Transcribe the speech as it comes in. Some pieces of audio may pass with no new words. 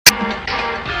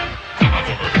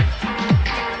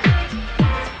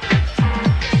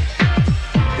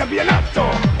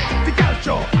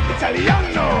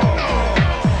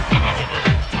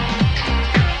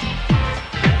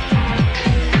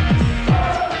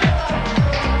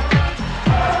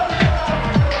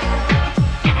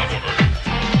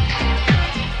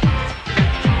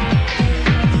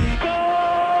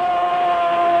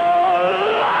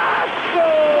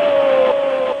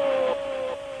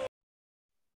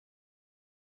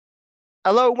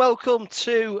Hello and welcome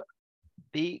to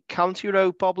the County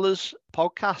Road Bobblers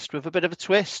podcast with a bit of a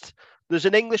twist. There's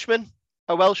an Englishman,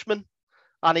 a Welshman,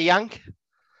 and a Yank.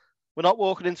 We're not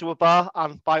walking into a bar,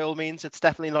 and by all means, it's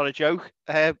definitely not a joke.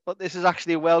 But this is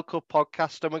actually a World Cup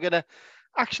podcast, and we're going to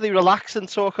actually relax and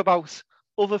talk about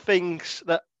other things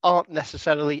that aren't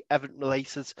necessarily Everton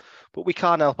related. But we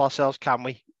can't help ourselves, can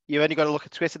we? You only got to look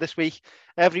at Twitter this week.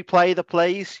 Every player that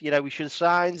plays, we should have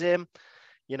signed him.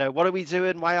 What are we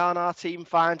doing? Why aren't our team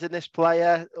finding this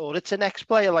player? Or it's an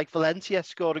ex-player like Valencia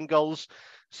scoring goals.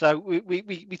 So we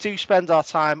do spend our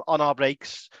time on our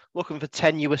breaks looking for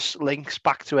tenuous links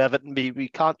back to Everton. We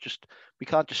can't just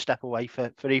step away for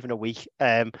even a week.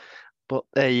 But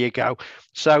there you go.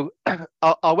 So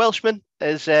our Welshman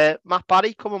is Matt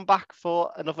Barry coming back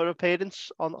for another appearance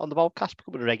on the podcast,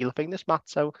 becoming a regular thing. This Matt.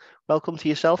 So welcome to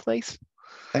yourself, mate.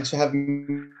 Thanks for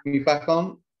having me back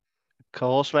on. Of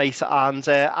course, mate, and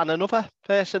another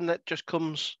person that just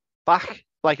comes back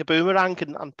like a boomerang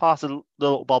and part of the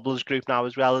little Bobblers group now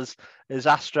as well as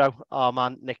Astro, our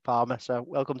man Nick Palmer. So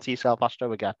welcome to yourself,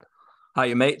 Astro, again.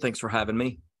 Hiya, mate. Thanks for having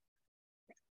me.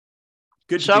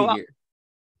 Good to be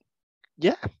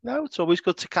here. It's always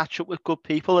good to catch up with good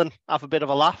people and have a bit of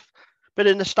a laugh. Bit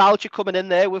of nostalgia coming in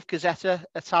there with Gazzetta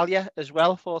Italia as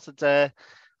well. Thought I'd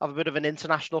have a bit of an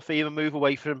international theme and move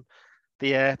away from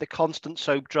the constant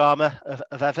soap drama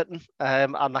of Everton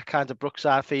and that kind of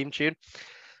Brookside theme tune.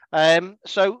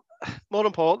 So more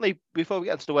importantly, before we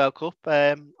get into the World Cup,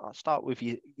 I'll start with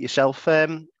yourself,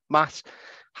 Matt.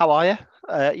 How are you?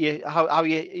 How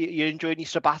you enjoying your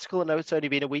sabbatical? I know it's only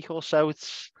been a week or so. Do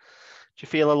you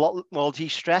feel a lot more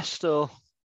de-stressed or?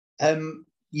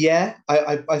 Yeah,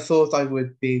 I thought I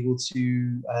would be able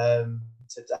to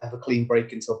have a clean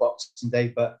break until Boxing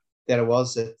Day, but there I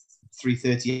was at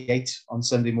 3:38 on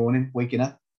Sunday morning, waking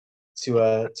up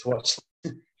to watch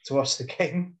the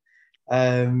game.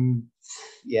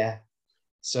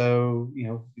 So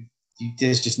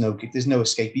there's no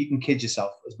escape. You can kid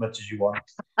yourself as much as you want.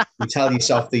 You tell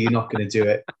yourself that you're not going to do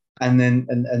it, and then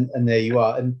and there you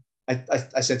are. And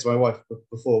I said to my wife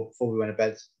before we went to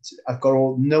bed, I've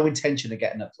got no intention of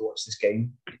getting up to watch this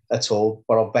game at all.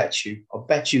 But I'll bet you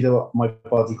that my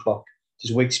body clock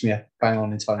just wakes me up bang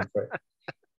on in time for it.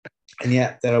 And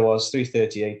yeah, there I was,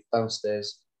 3:38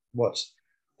 downstairs, watched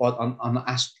on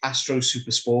Astro Super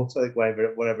Sport, I think,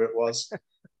 whatever it was,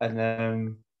 and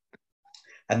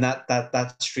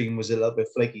that stream was a little bit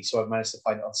flaky, so I managed to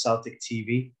find it on Celtic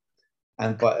TV,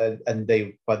 and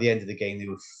they by the end of the game they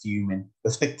were fuming,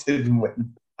 but they didn't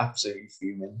win, absolutely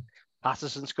fuming.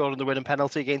 Patterson scoring the winning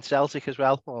penalty against Celtic as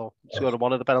well, or scoring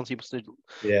one of the penalties. Must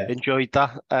have enjoyed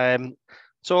that.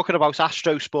 Talking about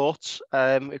Astro Sports,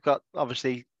 we've got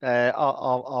obviously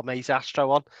our mate Astro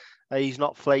on. He's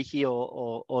not flaky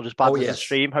or as bad as a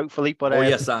stream, hopefully. But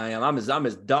yes, I am. I'm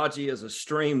as dodgy as a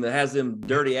stream that has them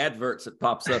dirty adverts that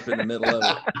pops up in the middle of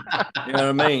it. You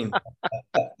know what I mean?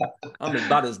 I'm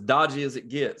about as dodgy as it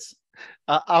gets.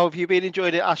 How have you been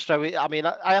enjoying it, Astro? I mean,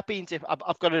 I have been.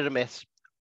 I've got to admit,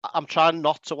 I'm trying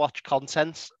not to watch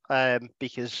content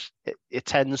because it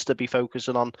tends to be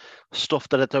focusing on stuff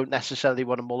that I don't necessarily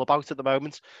want to mull about at the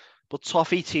moment. But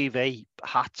Toffee TV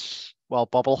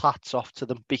bobble hats off to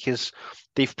them, because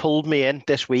they've pulled me in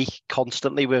this week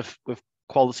constantly with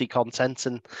quality content.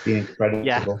 And incredible.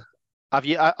 Yeah,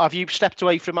 have you stepped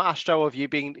away from it, Astro? Or have you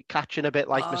been catching a bit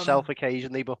like myself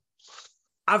occasionally? But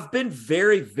I've been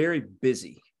very, very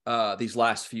busy these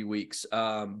last few weeks,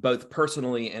 both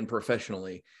personally and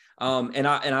professionally. And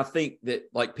I think that,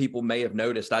 like, people may have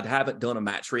noticed, I haven't done a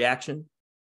match reaction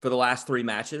for the last 3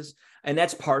 matches. And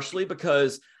that's partially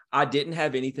because I didn't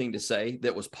have anything to say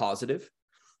that was positive.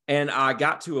 And I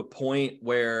got to a point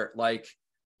where, I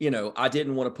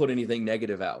didn't want to put anything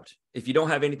negative out. If you don't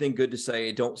have anything good to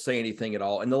say, don't say anything at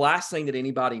all. And the last thing that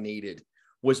anybody needed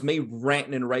was me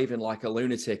ranting and raving like a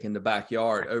lunatic in the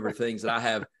backyard over things that I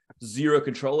have zero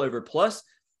control over. Plus,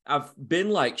 I've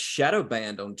been shadow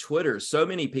banned on Twitter. So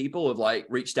many people have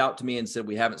reached out to me and said,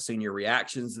 we haven't seen your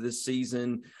reactions this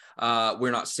season.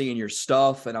 We're not seeing your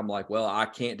stuff. And I'm like, well, I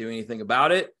can't do anything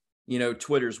about it.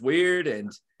 Twitter's weird.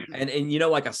 And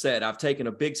like I said, I've taken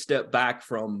a big step back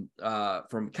from kind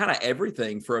of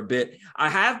everything for a bit. I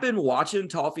have been watching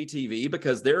Toffee TV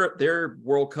because their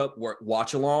World Cup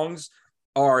watch-alongs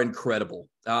are incredible.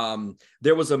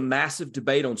 There was a massive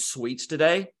debate on sweets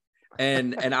today.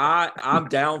 And I'm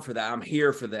down for that. I'm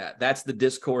here for that. That's the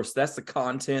discourse. That's the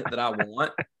content that I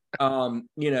want.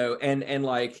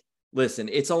 Listen,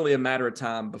 it's only a matter of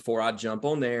time before I jump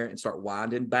on there and start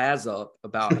winding Baz up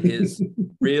about his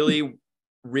really,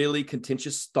 really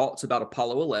contentious thoughts about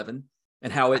Apollo 11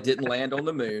 and how it didn't land on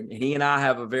the moon. He and I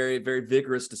have a very, very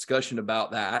vigorous discussion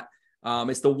about that.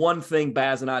 It's the one thing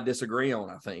Baz and I disagree on,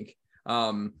 I think.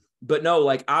 But no,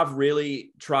 like I've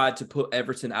really tried to put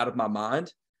Everton out of my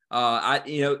mind.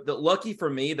 Lucky for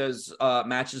me, those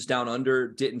matches down under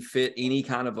didn't fit any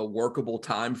kind of a workable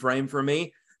time frame for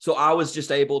me. So I was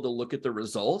just able to look at the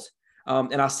result.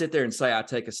 And I sit there and say I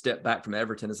take a step back from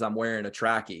Everton as I'm wearing a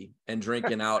trackie and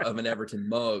drinking out of an Everton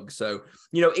mug. So,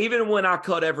 even when I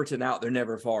cut Everton out, they're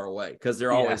never far away because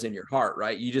they're always in your heart,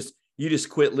 right? You just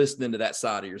quit listening to that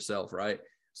side of yourself, right?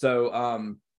 So,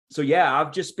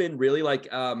 I've just been really like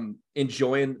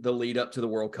enjoying the lead up to the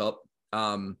World Cup.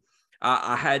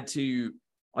 I had to,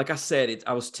 like I said,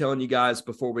 I was telling you guys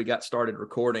before we got started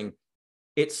recording,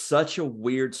 it's such a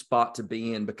weird spot to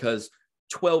be in because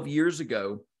 12 years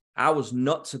ago, I was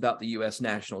nuts about the U.S.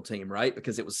 national team, right?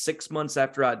 Because it was 6 months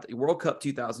after the World Cup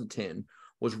 2010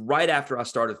 was right after I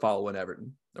started following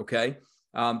Everton, okay?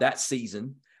 That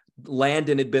season,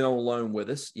 Landon had been on loan with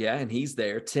us, and he's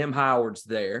there. Tim Howard's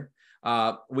there.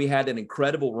 We had an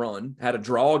incredible run, had a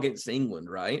draw against England,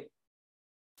 right?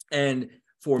 And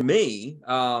for me,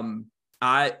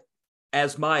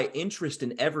 as my interest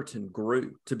in Everton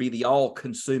grew to be the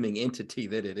all-consuming entity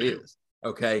that it is,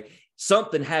 okay,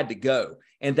 something had to go.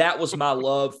 And that was my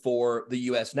love for the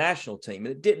U.S. national team.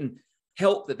 And it didn't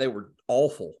help that they were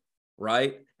awful,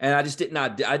 right? And I just they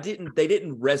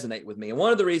didn't resonate with me. And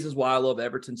one of the reasons why I love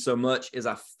Everton so much is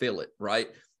I feel it, right?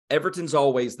 Everton's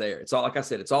always there. It's all, like I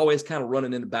said, it's always kind of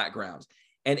running in the background.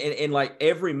 And like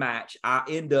every match, I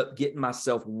end up getting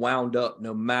myself wound up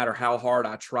no matter how hard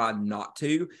I try not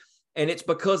to. And it's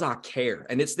because I care.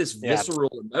 And it's this visceral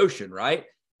emotion, right?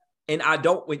 And I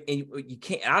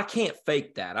can't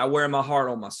fake that. I wear my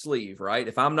heart on my sleeve, right?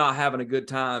 If I'm not having a good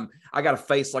time, I got a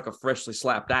face like a freshly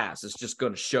slapped ass. It's just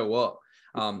going to show up.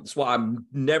 That's why I'm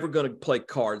never going to play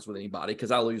cards with anybody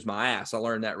because I lose my ass. I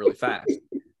learned that really fast.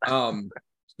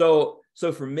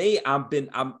 So for me, I'm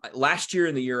last year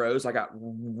in the Euros, I got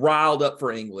riled up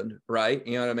for England, right?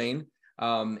 You know what I mean?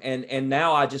 And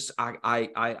now I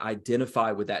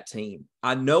identify with that team.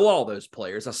 I know all those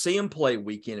players. I see them play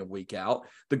week in and week out.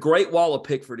 The Great Wall of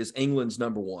Pickford is England's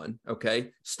number one. Okay.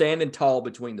 Standing tall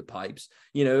between the pipes.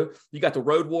 You got the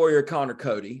road warrior, Connor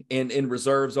Cody in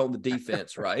reserves on the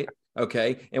defense, right?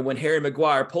 Okay. And when Harry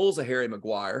Maguire pulls a Harry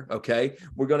Maguire, okay,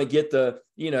 we're going to get the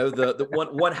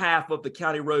one half of the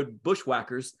County Road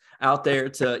Bushwhackers out there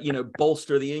to,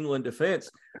 bolster the England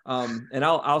defense. And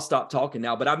I'll stop talking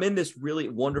now, but I'm in this really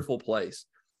wonderful place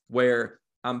where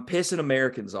I'm pissing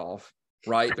Americans off,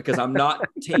 right? Because I'm not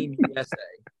Team USA.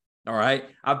 All right.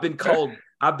 I've been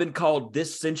called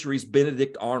this century's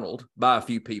Benedict Arnold by a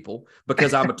few people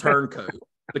because I'm a turncoat.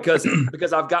 Because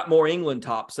I've got more England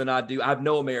tops than I do. I have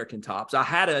no American tops. I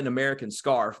had an American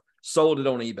scarf, sold it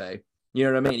on eBay. You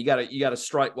know what I mean? You got to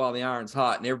strike while the iron's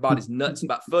hot, and everybody's nuts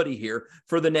about footy here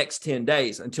for the next 10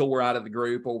 days until we're out of the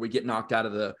group or we get knocked out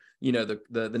of the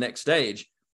next stage.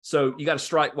 So you got to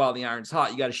strike while the iron's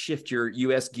hot. You got to shift your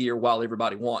US gear while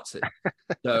everybody wants it.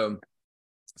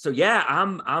 So yeah,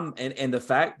 and the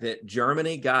fact that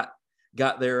Germany got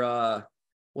their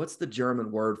what's the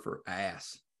German word for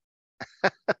ass?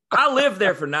 I lived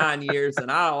there for 9 years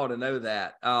and I ought to know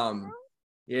that.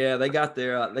 They got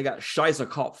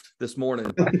Scheisserkopf this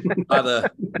morning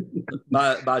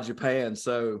by Japan.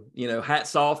 So,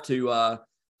 hats off to a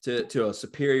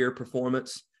superior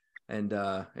performance. And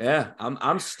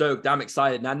I'm stoked. I'm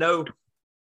excited. And I know,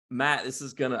 Matt,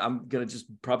 I'm gonna just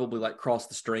probably like cross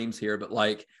the streams here, but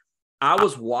like I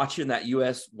was watching that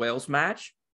US Wales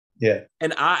match. Yeah.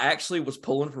 And I actually was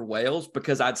pulling for Wales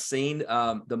because I'd seen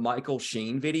the Michael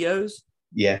Sheen videos.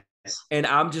 Yes. And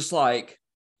I'm just like,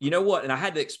 you know what? And I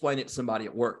had to explain it to somebody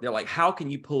at work. They're like, how can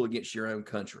you pull against your own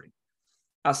country?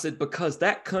 I said, because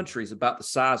that country is about the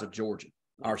size of Georgia,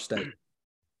 our state.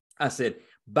 I said,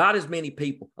 about as many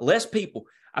people, less people.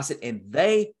 I said, and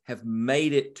they have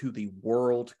made it to the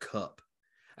World Cup.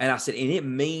 And I said, and it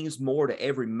means more to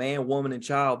every man, woman, and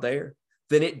child there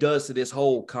than it does to this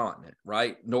whole continent,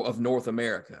 right, of North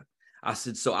America. I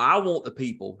said, so I want the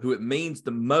people who it means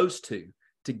the most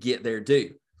to get their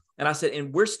due. And I said,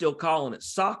 and we're still calling it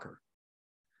soccer.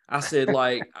 I said,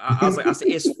 I said,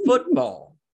 it's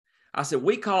football. I said,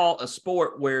 we call a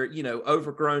sport where,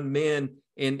 overgrown men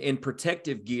in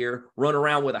protective gear run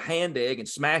around with a hand egg and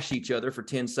smash each other for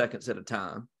 10 seconds at a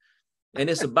time. And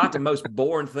it's about the most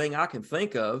boring thing I can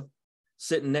think of.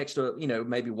 Sitting next to,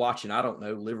 maybe watching, I don't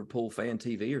know, Liverpool fan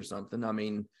TV or something. I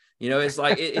mean, it's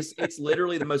like, it's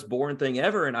literally the most boring thing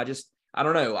ever. And I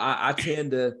don't know. I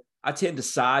tend to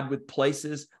side with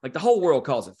places like the whole world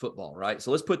calls it football, right?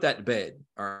 So let's put that to bed.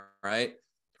 All right.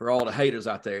 for all the haters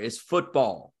out there. It's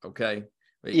football, okay?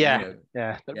 But, yeah.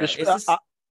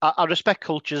 I respect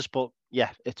cultures, but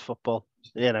yeah, it's football.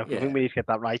 I think we need to get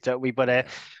that right, don't we? But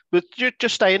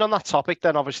just staying on that topic,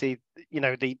 then obviously,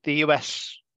 the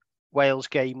US Wales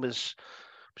game was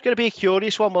going to be a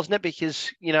curious one, wasn't it?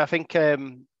 Because I think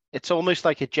it's almost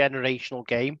like a generational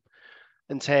game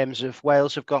in terms of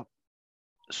Wales have got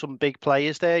some big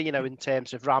players there. In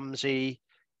terms of Ramsey,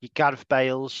 Gareth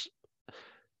Bale's.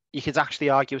 You could actually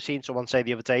argue, I've seen someone say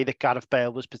the other day that Gareth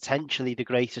Bale was potentially the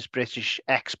greatest British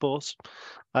export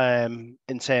in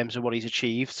terms of what he's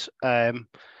achieved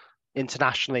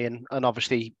internationally, and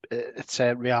obviously it's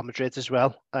Real Madrid as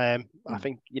well. I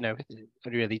think,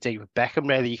 really David Beckham,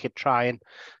 really, you could try and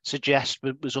suggest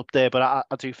was up there, but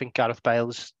I do think Gareth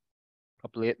Bale's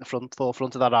probably at the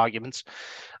forefront of that argument.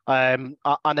 And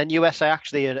then USA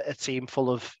actually a team full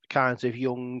of kinds of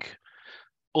young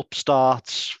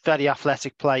upstarts, very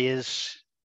athletic players,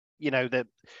 that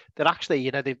actually,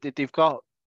 they've got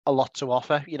a lot to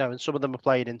offer, and some of them are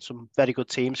playing in some very good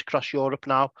teams across Europe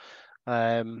now.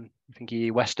 I think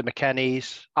Weston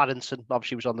McKennie's, Aronson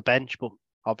obviously was on the bench, but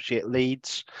obviously at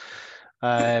Leeds.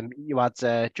 You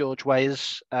had George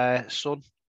Weah's son,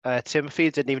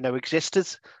 Timothy, didn't even know existed,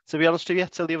 to be honest with you,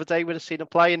 till the other day when I seen him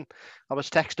play. And I was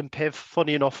texting Piv,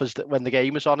 funny enough, when the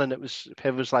game was on, and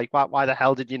Piv was like, why the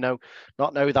hell did you not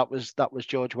know that was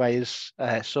George Weah's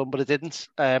son? But it didn't.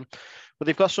 But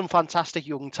they've got some fantastic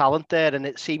young talent there, and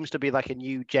it seems to be like a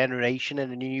new generation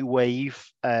and a new wave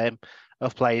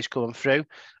of players coming through.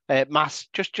 Matt,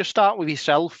 just start with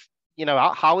yourself.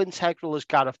 How integral has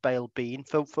Gareth Bale been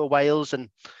for Wales, and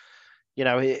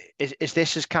is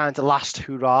this his kind of last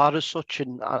hurrah as such,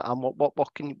 and what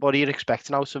are you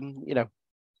expecting out of him?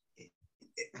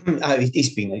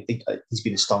 He's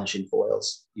been astonishing for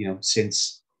Wales.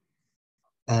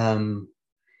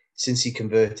 Since he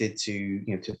converted to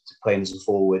playing as a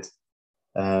forward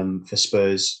for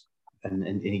Spurs,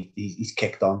 and he's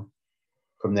kicked on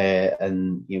from there.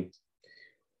 And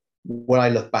when I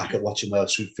look back at watching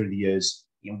Wales through the years,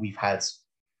 we've had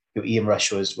Ian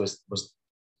Rush was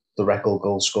the record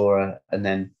goal scorer, and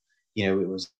then it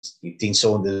was Dean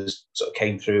Saunders sort of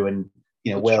came through, and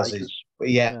Wales is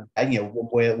and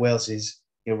Wales's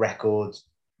record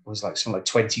was like something like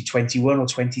 21 or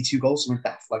 22 goals, something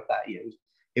like that.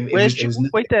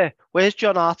 Where's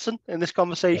John Hartson in this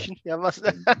conversation?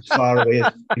 Far away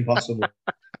as impossible.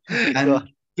 And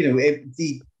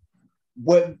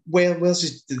Wales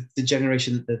is the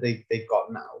generation that they've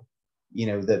got now.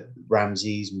 The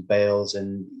Ramseys and Bales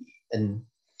and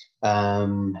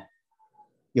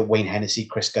Wayne Hennessy,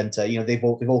 Chris Gunter. They've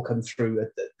all come through at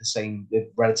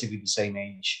relatively the same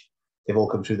age. They've all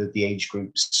come through the age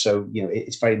groups. So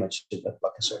it's very much like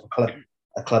a sort of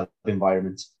a club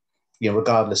environment.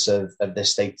 Regardless of their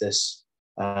status,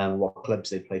 what clubs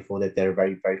they play for, they're a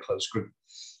very, very close group.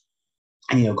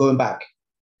 And going back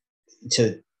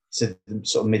to the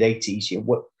sort of mid '80s,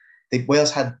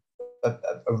 Wales had a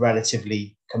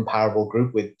relatively comparable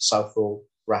group with Southall,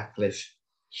 Ratcliffe,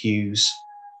 Hughes,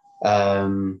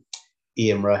 Ian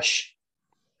Rush.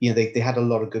 They had a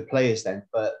lot of good players then,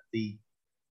 but the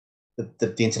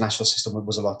international system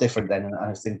was a lot different then, and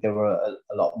I think there were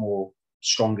a lot more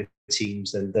stronger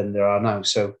teams than there are now.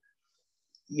 So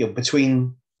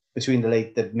between the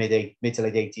mid to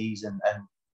late '80s and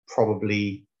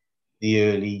probably the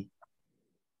early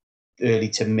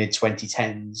to mid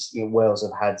 2010s, Wales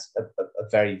have had a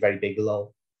very, very big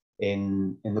lull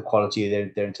in the quality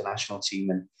of their international team.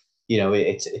 And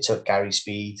it took Gary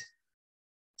Speed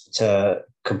to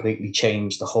completely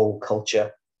change the whole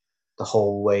culture, the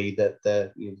whole way that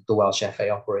the Welsh FA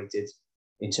operated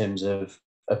in terms of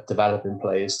developing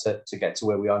players to get to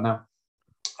where we are now.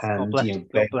 And Bale,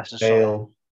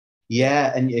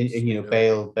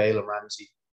 Bale and Ramsey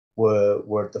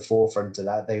were at the forefront of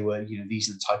that. They were, these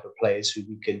are the type of players who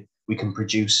we can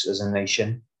produce as a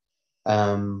nation.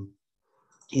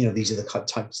 These are the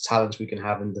types of talents we can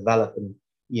have and develop. And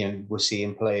we're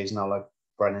seeing players now like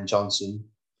Brennan Johnson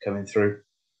coming through.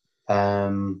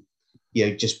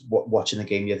 Just watching the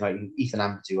game the other night, Ethan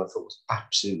Ampadu, I thought was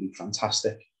absolutely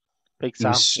fantastic. Big he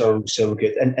was so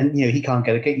good, and he can't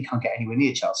get a game. He can't get anywhere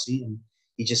near Chelsea, and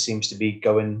he just seems to be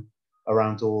going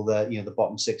around all the the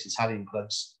bottom six Italian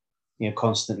clubs,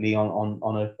 constantly on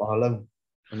a loan.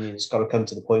 I mean, it's got to come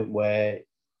to the point where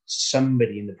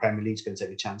somebody in the Premier League is going to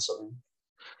take a chance on him.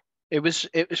 It was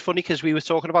funny because we were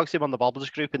talking about him on the Bobbles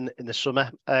group in the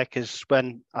summer, because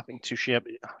when I think I can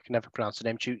never pronounce the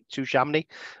name, Tushami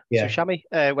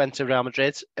went to Real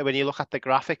Madrid. When you look at the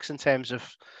graphics in terms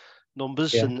of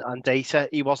numbers and data,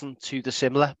 he wasn't too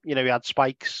dissimilar. He had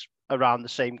spikes around the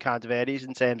same kind of areas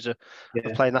in terms of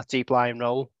Yeah. playing that deep lying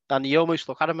role. And you almost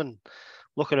look at him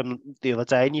the other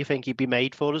day and you think he'd be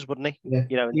made for us, wouldn't he? Yeah.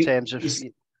 You know, in terms of...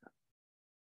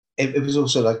 It was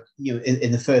also like, you know,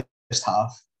 in the first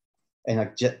half, and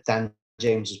like Dan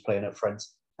James was playing up front.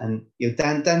 And, you know,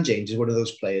 Dan James is one of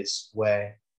those players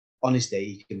where on his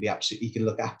day he can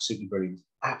look absolutely brilliant.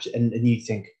 And you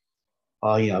think,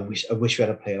 oh, you know, I wish we had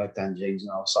a player like Dan James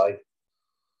on our side.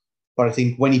 But I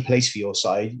think when he plays for your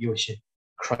side, you wish,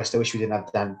 Christ, I wish we didn't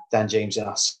have Dan James on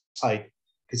our side,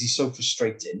 because he's so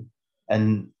frustrating.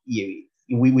 And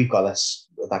we've got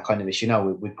that kind of issue now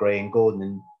with Gray and Gordon,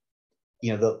 and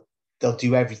you know they'll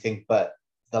do everything but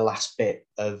the last bit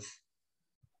of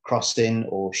crossing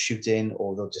or shooting,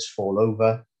 or they'll just fall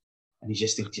over, and you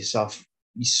just think to yourself,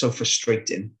 he's so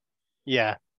frustrating.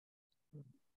 Yeah.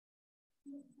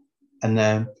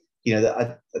 And you know,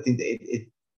 I think that it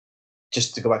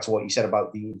just to go back to what you said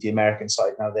about the American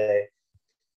side, now they're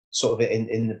sort of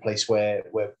in the place where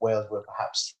Wales were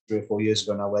perhaps 3 or 4 years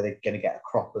ago now, where they're going to get a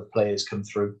crop of players come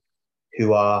through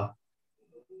who are,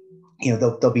 you know,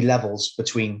 there'll be levels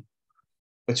between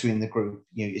the group.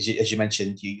 You know, as you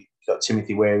mentioned, you got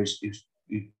Timothy Ware, who's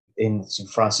in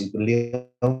France, with Lille.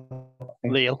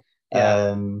 Lille.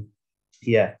 Yeah.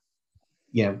 Yeah.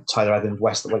 You know, Tyler Adams,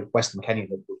 Weston McKennie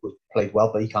played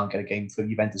well, but he can't get a game for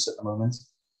Juventus at the moment.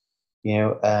 You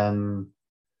know,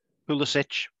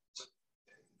 Pulisic.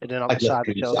 I'd love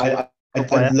Pulisic.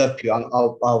 I'd love Pulisic.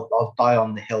 I'll die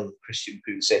on the hill of Christian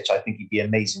Pulisic. I think he'd be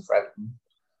amazing for Everton.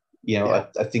 You know, yeah.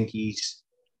 I think he's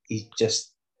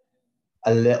just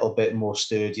a little bit more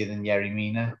sturdier than Yerry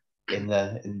Mina in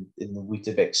the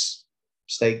Weetabix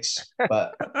stakes,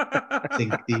 but I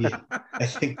think he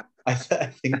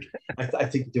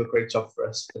do a great job for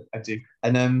us. I do.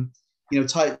 And you know,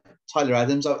 Tyler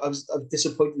Adams, I was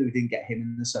disappointed that we didn't get him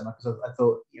in the summer, because I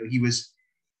thought, you know, he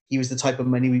was the type of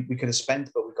money we could have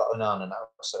spent, but we've got Onana now,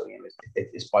 so you know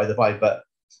it's by the by. But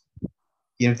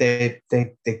you know, they're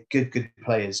good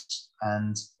players,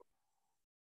 and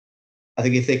I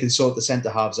think if they can sort the centre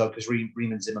halves out, because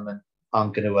Riemann Zimmerman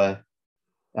aren't going to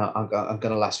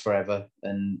last forever,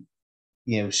 and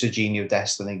you know, Serginho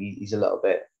Dest, I think he's a little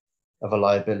bit of a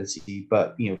liability,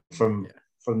 but you know, from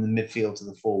the midfield to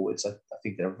the forwards, I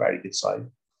think they're a very good side.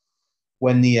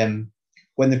 When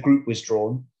the group was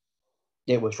drawn,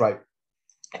 it was right.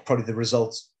 Probably the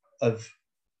results of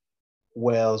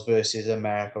Wales versus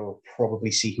America will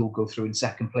probably see who'll go through in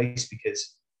second place,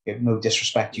 because, you know, no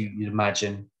disrespect, you'd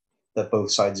imagine that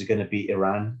both sides are going to beat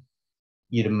Iran.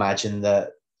 You'd imagine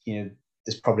that, you know,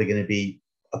 there's probably going to be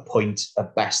a point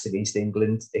at best against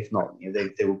England. If not, you know,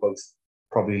 they will both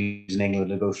probably lose in England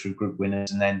to go through group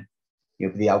winners, and then, you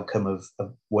know, the outcome of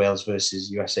Wales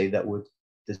versus USA that would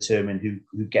determine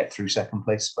who get through second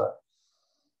place. But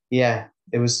yeah,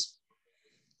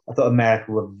 I thought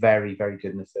America were very, very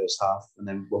good in the first half, and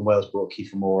then when Wales brought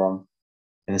Kiefer Moore on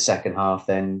in the second half,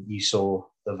 then you saw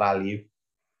the value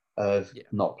of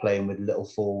not playing with little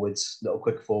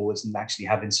quick forwards, and actually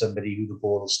having somebody who the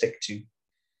ball will stick to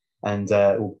and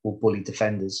will bully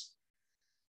defenders.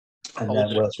 And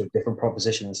then Wales were a different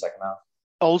proposition in the second half.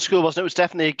 Old school, wasn't it? It was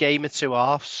definitely a game of two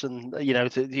halves, and you know,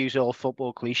 to use all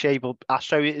football cliche. But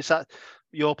Astro, is that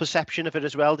your perception of it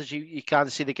as well? Did you kind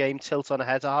of see the game tilt on a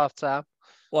head at half time?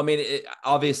 Well, I mean,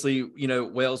 obviously, you know,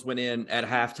 Wales went in at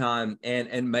halftime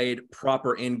and made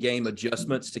proper in-game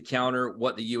adjustments to counter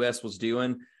what the U.S. was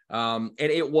doing. And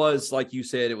it was, like you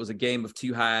said, it was a game of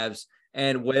two halves,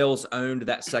 and Wales owned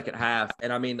that second half.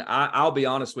 And I mean, I'll be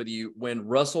honest with you, when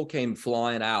Russell came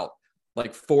flying out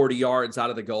like 40 yards out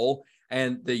of the goal,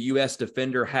 and the U.S.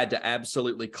 defender had to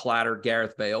absolutely clatter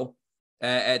Gareth Bale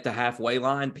at the halfway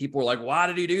line, people were like, why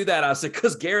did he do that? I said,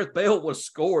 because Gareth Bale was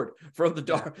scored from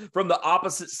the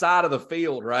opposite side of the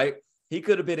field, right? He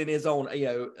could have been in his own, you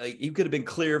know, he could have been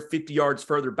clear 50 yards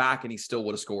further back, and he still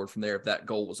would have scored from there if that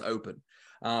goal was open.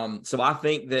 So I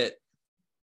think that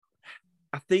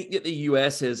the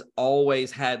U.S. has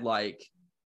always had like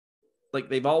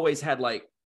they've always had like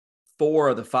 4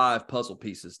 of the 5 puzzle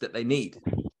pieces that they need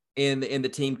in the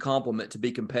team complement to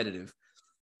be competitive.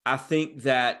 I think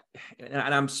that,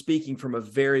 and I'm speaking from a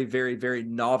very, very, very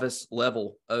novice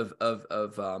level of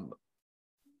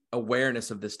awareness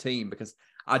of this team, because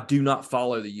I do not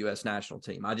follow the U.S. national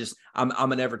team. I'm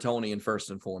an Evertonian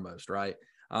first and foremost, right?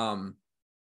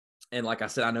 And like I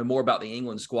said, I know more about the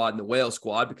England squad and the Wales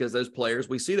squad, because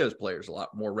we see those players a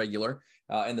lot more regular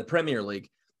in the Premier League.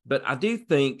 But I do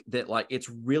think that like it's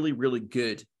really, really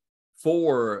good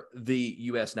for the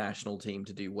U.S. national team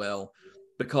to do well,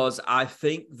 because I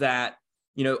think that,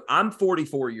 you know, I'm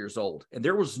 44 years old, and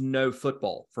there was no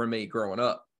football for me growing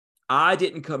up. I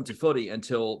didn't come to footy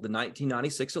until the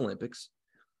 1996 Olympics.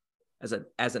 As an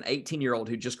 18-year-old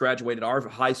who just graduated our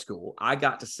high school, I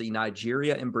got to see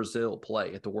Nigeria and Brazil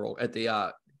play at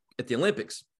the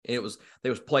Olympics. And they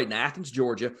was played in Athens,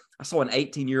 Georgia. I saw an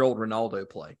 18-year-old Ronaldo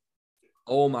play.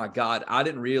 Oh my God. I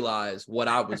didn't realize what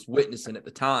I was witnessing at the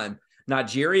time.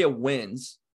 Nigeria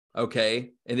wins.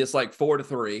 Okay. And it's like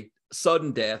 4-3,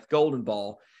 sudden death, golden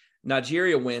ball.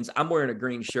 Nigeria wins. I'm wearing a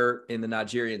green shirt in the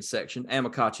Nigerian section.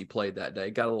 Amakachi played that day.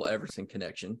 Got a little Everton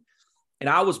connection. And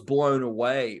I was blown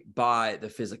away by the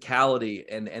physicality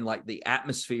and like the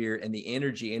atmosphere and the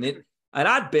energy. And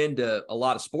I'd been to a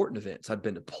lot of sporting events. I'd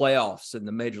been to playoffs in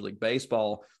the Major League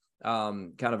Baseball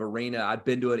kind of arena. I'd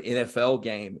been to an NFL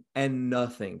game, and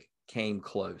nothing came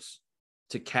close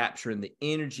to capturing the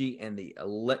energy and the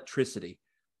electricity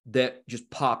that just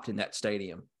popped in that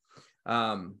stadium.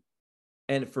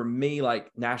 And for me, like,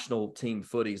 national team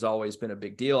footy has always been a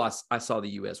big deal. I saw the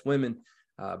U.S. women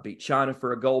beat China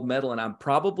for a gold medal, and I'm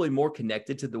probably more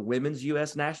connected to the women's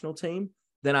U.S. national team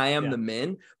than I am the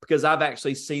men, because I've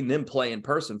actually seen them play in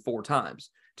person 4 times,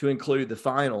 to include the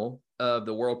final of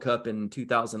the World Cup in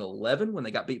 2011 when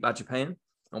they got beat by Japan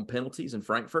on penalties in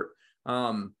Frankfurt.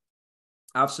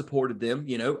 I've supported them,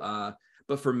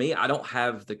 but for me, I don't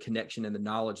have the connection and the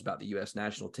knowledge about the U.S.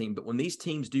 national team. But when these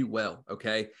teams do well,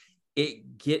 okay,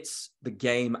 it gets the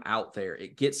game out there.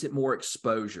 It gets it more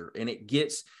exposure, and it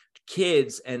gets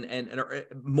kids and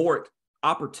more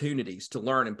opportunities to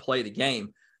learn and play the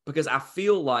game. Because I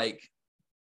feel like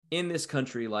in this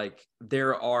country, like,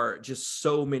 there are just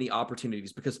so many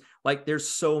opportunities, because like there's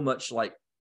so much like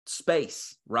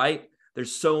space, right?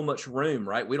 There's so much room,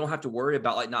 right? We don't have to worry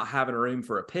about like not having room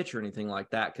for a pitch or anything like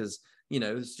that, because,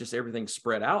 it's just everything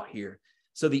spread out here.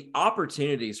 So the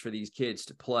opportunities for these kids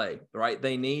to play, right?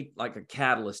 They need like a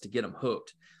catalyst to get them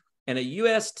hooked. And a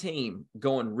U.S. team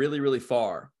going really, really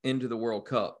far into the World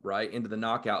Cup, right, into the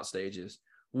knockout stages,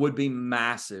 would be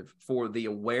massive for the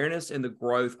awareness and the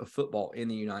growth of football in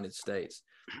the United States.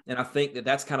 And I think that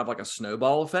that's kind of like a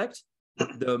snowball effect.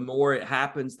 The more it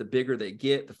happens, the bigger they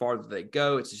get, the farther they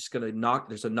go. It's just going to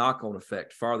there's a knock-on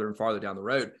effect farther and farther down the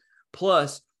road.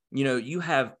 Plus, you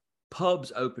have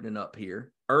pubs opening up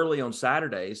here early on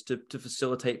Saturdays to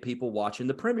facilitate people watching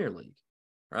the Premier League,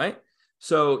 right?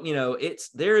 So,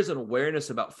 there is an awareness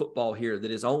about football here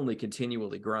that is only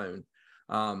continually grown.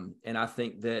 And I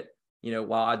think that,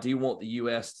 while I do want the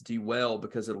U.S. to do well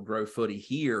because it'll grow footy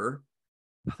here,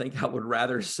 I think I would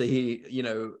rather see,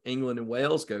 England and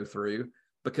Wales go through,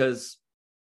 because,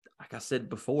 like I said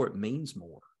before, it means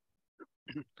more.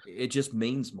 It just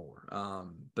means more.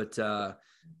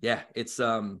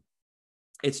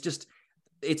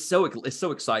 It's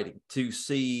so exciting to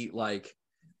see, like,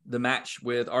 the match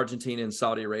with Argentina and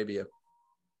Saudi Arabia.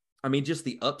 I mean, just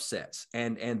the upsets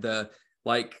and the,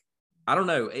 like, I don't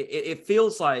know. It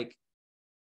feels like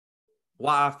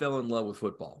why I fell in love with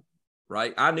football,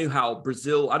 right? I knew how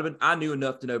Brazil, I knew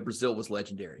enough to know Brazil was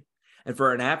legendary. And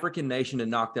for an African nation to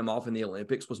knock them off in the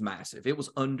Olympics was massive. It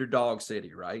was underdog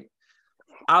city, right?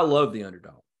 I love the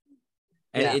underdog.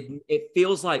 And it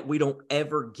feels like we don't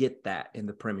ever get that in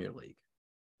the Premier League.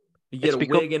 You get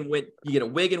Wigan win. You get a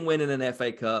Wigan winning an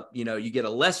FA Cup. You get a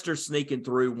Leicester sneaking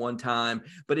through one time,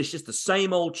 but it's just the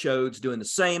same old chodes doing the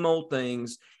same old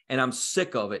things, and I'm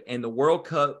sick of it. And the World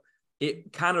Cup,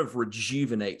 it kind of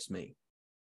rejuvenates me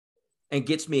and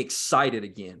gets me excited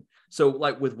again. So,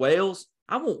 like with Wales,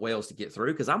 I want Wales to get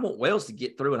through, because I want Wales to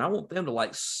get through, and I want them to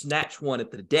like snatch one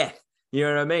at the death. You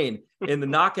know what I mean? In the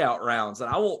knockout rounds, and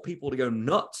I want people to go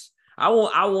nuts. I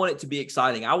want it to be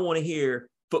exciting. I want to hear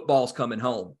football's coming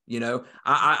home.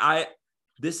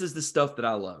 This is the stuff that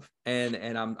I love. And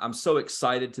I'm so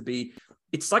excited to be,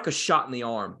 it's like a shot in the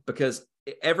arm, because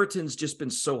Everton's just been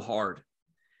so hard.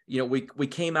 We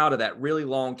came out of that really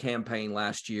long campaign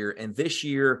last year, and this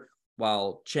year,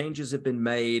 while changes have been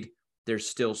made, there's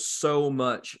still so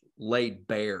much laid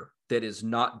bare that is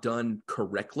not done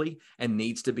correctly and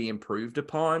needs to be improved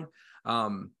upon.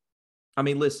 I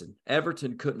mean, listen,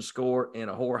 Everton couldn't score in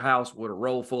a whorehouse with a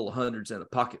roll full of hundreds and a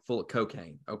pocket full of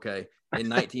cocaine, okay, in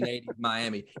 1980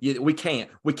 Miami. We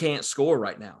can't score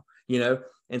right now,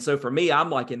 And so for me, I'm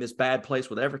like in this bad place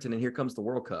with Everton, and here comes the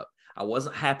World Cup. I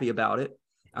wasn't happy about it.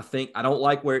 I don't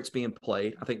like where it's being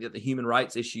played. I think that the human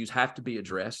rights issues have to be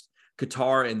addressed.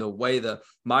 Qatar and the way the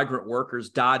migrant workers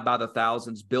died by the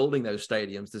thousands building those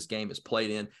stadiums this game is played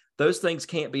in, those things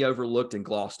can't be overlooked and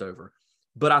glossed over.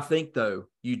 But I think, though,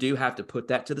 you do have to put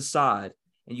that to the side,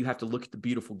 and you have to look at the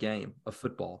beautiful game of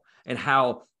football and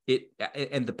how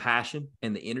and the passion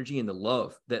and the energy and the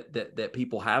love that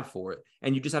people have for it.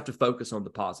 And you just have to focus on the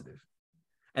positive.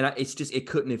 And it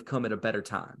couldn't have come at a better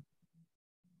time.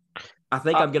 I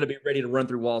think I'm going to be ready to run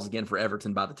through walls again for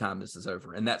Everton by the time this is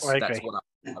over, and that's what I want.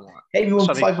 Hey, we won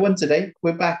 5-1 today.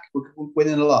 We're back. We're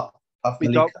winning a lot.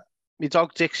 My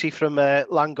dog Dixie from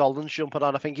Langolden's jumping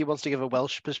on. I think he wants to give a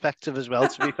Welsh perspective as well,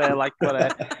 to be fair, like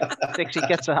what Dixie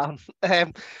gets on.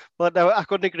 But no, I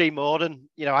couldn't agree more. And,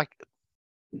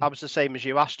 I was the same as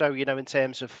you, Astro, in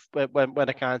terms of when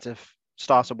I kind of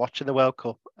started watching the World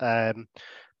Cup. My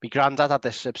granddad had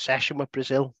this obsession with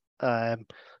Brazil, the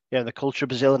culture of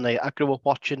Brazil. And I grew up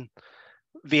watching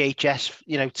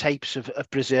VHS, tapes of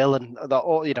Brazil and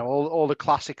all the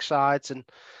classic sides. And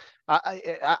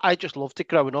I just loved it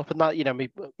growing up, and that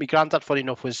my granddad, funny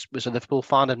enough, was a Liverpool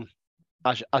fan, and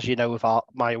as you know, with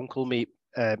my uncle, my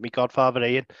godfather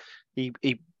Ian, he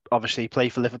obviously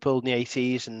played for Liverpool in the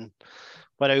 80s and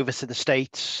went over to the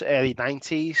States early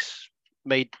 90s.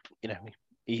 Made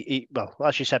he well,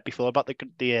 as you said before about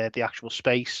the actual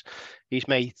space, he's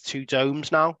made 2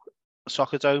 domes now,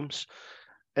 soccer domes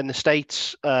in the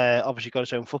States. Obviously got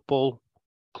his own football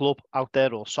club out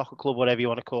there, or soccer club, whatever you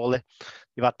want to call it.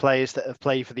 You've had players that have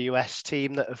played for the US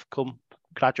team that have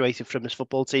graduated from his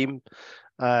football team.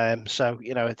 So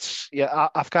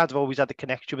I've kind of always had the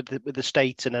connection with the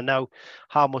States, and I know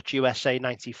how much USA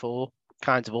 '94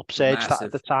 kind of upsurged that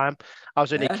at the time. I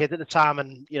was only a kid at the time,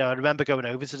 and I remember going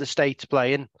over to the States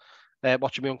playing,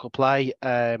 watching my uncle play.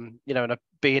 And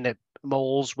being at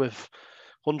malls with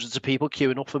hundreds of people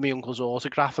queuing up for my uncle's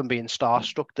autograph and being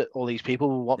starstruck that all these people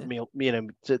were wanting me,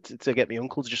 to get my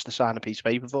uncle just to sign a piece of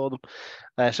paper for them.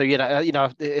 So you're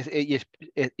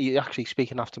actually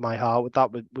speaking after my heart with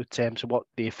that, with terms of what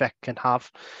the effect can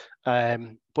have.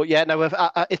 But yeah, no,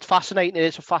 it's fascinating. It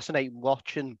is a fascinating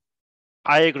watch, and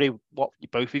I agree with what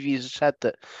both of you have said,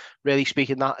 that really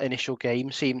speaking, that initial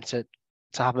game seemed to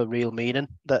have a real meaning.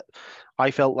 That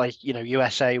I felt like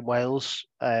USA and Wales,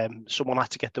 someone had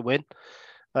to get the win.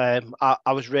 I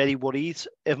was really worried,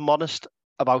 if I'm honest,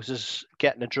 about us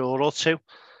getting a draw or two,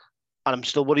 and I'm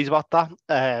still worried about that,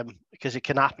 because it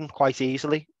can happen quite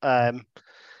easily. And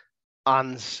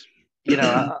I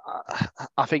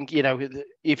think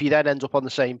if you then end up on the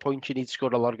same point, you need to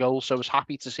score a lot of goals. So I was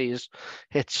happy to see us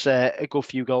hit a good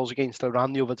few goals against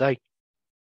Iran the other day.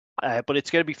 But it's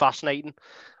going to be fascinating.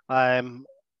 Iran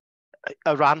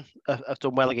have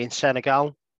done well against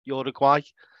Senegal, Uruguay.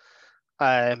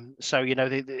 So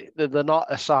they're not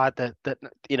a side that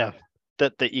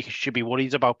you should be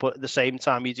worried about, but at the same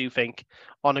time, you do think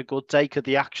on a good day, could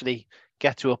they actually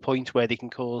get to a point where they can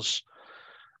cause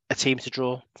a team to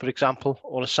draw, for example,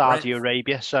 or a Saudi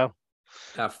Arabia? So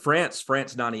France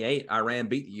 98, Iran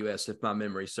beat the US, if my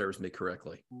memory serves me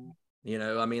correctly.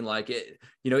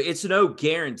 It's no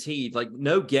guaranteed, like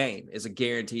no game is a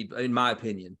guaranteed, in my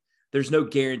opinion. There's no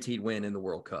guaranteed win in the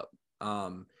World Cup.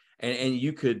 And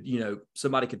you could,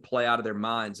 somebody could play out of their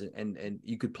minds, and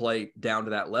you could play down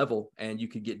to that level, and you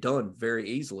could get done very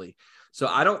easily. So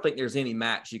I don't think there's any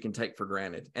match you can take for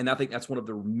granted. And I think that's one of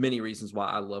the many reasons why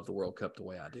I love the World Cup the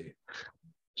way I do.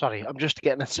 Sorry, I'm just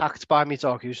getting attacked by my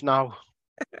dog, who's now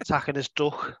attacking his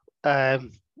duck that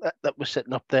was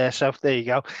sitting up there. So there you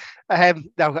go.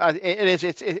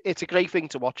 It's a great thing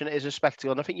to watch, and it is a spectacle.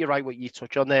 And I think you're right what you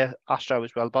touch on there, Astro,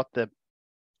 as well, about the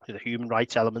human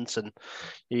rights elements, and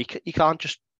you can't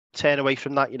just turn away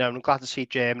from that. I'm glad to see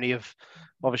Germany have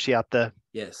obviously had the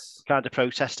kind of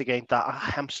protest against that.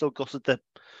 I'm still gutted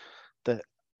that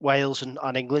Wales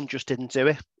and England just didn't do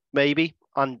it, maybe,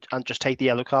 and just take the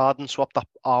yellow card and swap that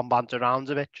armband around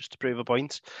a bit just to prove a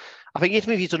point. I think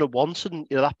even if he's done it once, and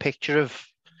that picture of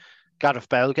Gareth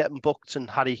Bale getting booked and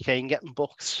Harry Kane getting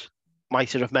booked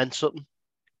might have meant something.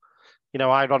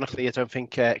 Ironically, I don't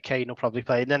think Kane will probably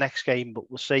play in the next game,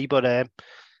 but we'll see. But I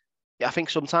think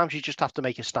sometimes you just have to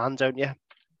make a stand, don't you?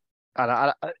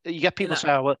 And you get people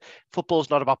saying, well, football's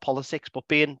not about politics, but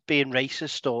being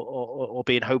racist or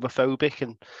being homophobic,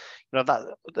 and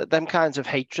them kinds of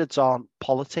hatreds aren't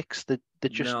politics. They're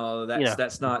just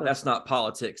that's not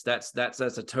politics. That's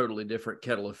a totally different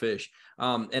kettle of fish.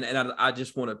 And I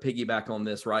just want to piggyback on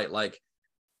this, right? Like,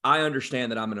 I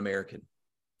understand that I'm an American.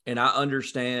 And I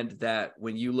understand that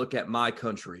when you look at my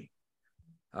country,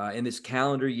 in this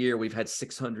calendar year, we've had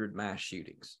 600 mass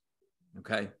shootings.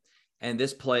 Okay. And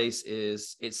this place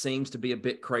it seems to be a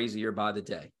bit crazier by the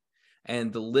day.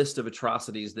 And the list of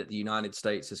atrocities that the United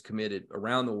States has committed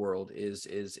around the world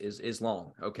is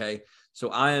long. Okay. So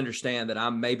I understand that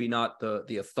I'm maybe not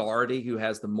the authority who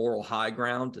has the moral high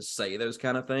ground to say those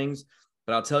kind of things,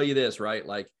 but I'll tell you this, right?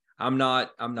 Like, I'm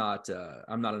not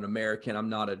an American. I'm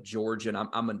not a Georgian.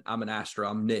 I'm an Astro.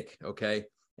 I'm Nick. Okay.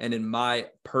 And in my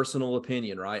personal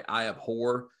opinion, right, I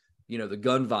abhor, the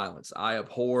gun violence. I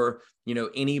abhor,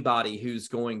 anybody who's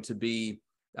going to be,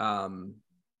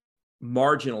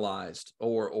 marginalized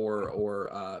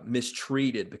or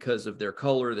mistreated because of their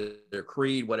color, their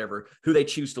creed, whatever, who they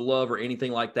choose to love or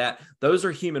anything like that. Those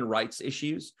are human rights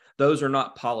issues. Those are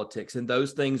not politics, and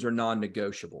those things are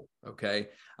non-negotiable. Okay.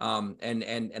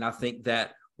 And I think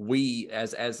that we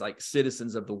as like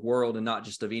citizens of the world, and not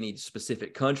just of any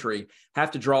specific country,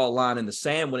 have to draw a line in the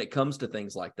sand when it comes to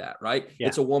things like that, right? Yeah.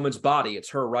 It's a woman's body.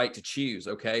 It's her right to choose.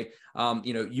 Okay.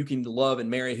 You can love and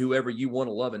marry whoever you want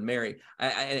to love and marry,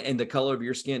 and the color of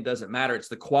your skin doesn't matter. It's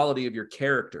the quality of your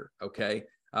character. Okay.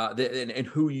 And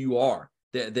who you are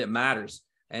that matters.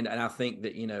 And I think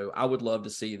that, I would love to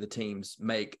see the teams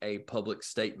make a public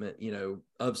statement,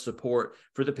 of support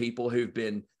for the people who've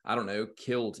been,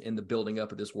 killed in the building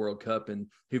up of this World Cup, and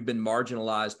who've been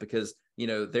marginalized because,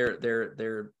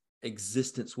 their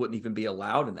existence wouldn't even be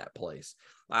allowed in that place.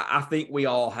 I think we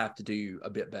all have to do a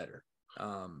bit better.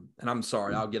 And I'm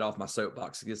sorry, I'll get off my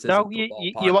soapbox. No, you're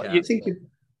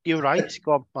right.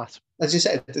 Go on, Matt. As you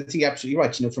said, I think you're absolutely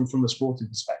right. From a sporting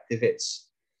perspective, it's,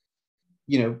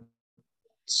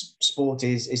 sport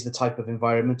is the type of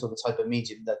environment or the type of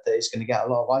medium that is going to get a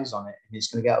lot of eyes on it, and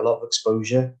it's going to get a lot of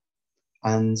exposure.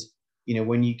 And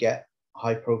when you get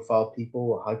high profile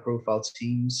people or high profile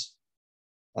teams,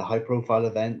 high profile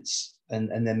events,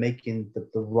 and they're making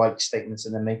the right statements,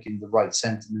 and they're making the right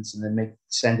sentiments, and they're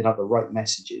sending out the right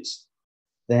messages,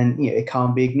 then it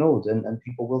can't be ignored, and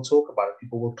people will talk about it,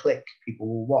 people will click, people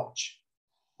will watch,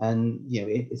 and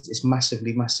it's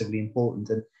massively important.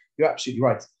 And you're absolutely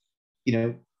right.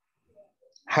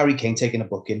 Harry Kane taking a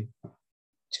booking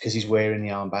because he's wearing the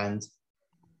armband,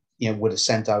 would have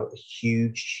sent out a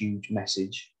huge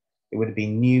message. It would have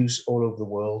been news all over the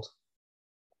world.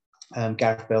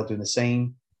 Gareth Bale doing the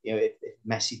same. If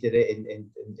Messi did it in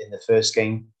the first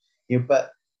game,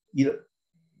 but I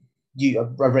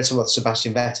read something about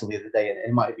Sebastian Vettel the other day, and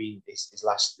it might have been his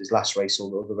last race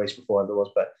or the race before there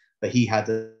was, but he had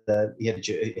a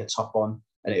top on.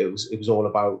 And it was all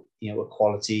about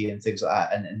equality and things like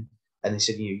that, and they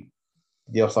said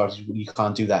the authorities, you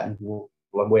can't do that, and well,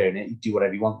 I'm wearing it. You do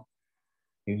whatever you want.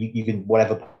 You can,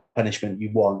 whatever punishment you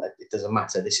want. It doesn't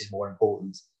matter. This is more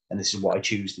important, and this is what I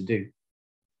choose to do.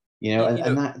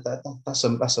 And that's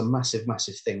a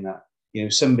massive thing that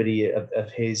somebody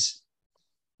of his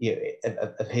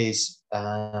of his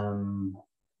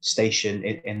station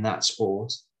in that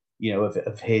sport,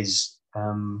 of his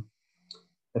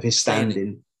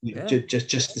standing,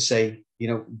 just to say,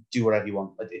 do whatever you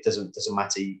want. It doesn't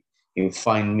matter.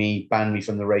 Fine me, ban me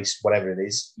from the race, whatever it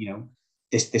is.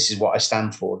 This is what I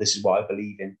stand for. This is what I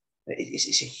believe in.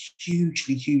 It's a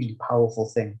hugely powerful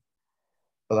thing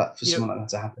for someone like that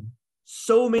to happen.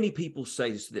 So many people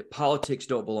say that politics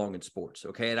don't belong in sports.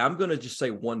 Okay, and I'm going to just say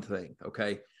one thing.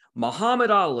 Okay,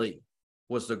 Muhammad Ali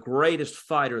was the greatest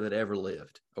fighter that ever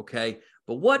lived. Okay,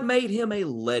 but what made him a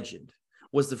legend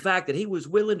was the fact that he was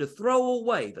willing to throw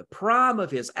away the prime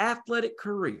of his athletic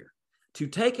career to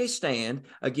take a stand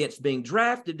against being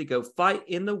drafted to go fight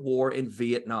in the war in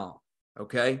Vietnam.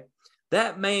 Okay.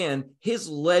 That man, his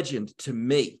legend to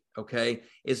me, okay,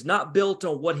 is not built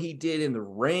on what he did in the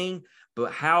ring,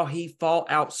 but how he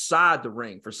fought outside the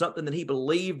ring for something that he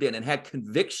believed in and had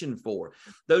conviction for.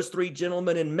 Those three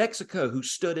gentlemen in Mexico who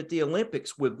stood at the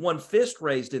Olympics with one fist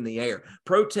raised in the air,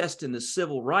 protesting the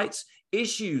civil rights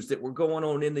issues that were going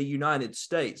on in the United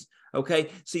States. Okay.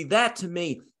 See, that to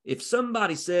me, if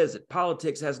somebody says that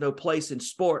politics has no place in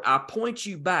sport, I point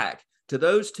you back to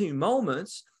those two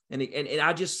moments. And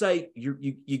I just say,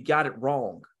 you got it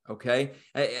wrong. Okay.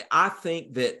 I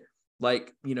think that,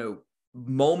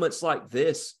 moments like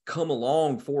this come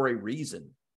along for a reason.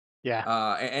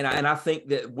 Yeah. And I think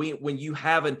that when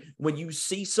you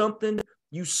see something,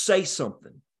 you say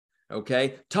something.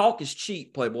 Okay. Talk is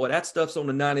cheap, Playboy. That stuff's on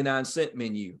the 99-cent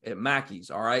menu at Mackey's.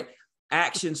 All right.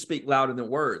 Actions speak louder than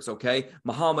words. Okay.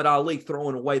 Muhammad Ali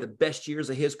throwing away the best years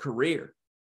of his career.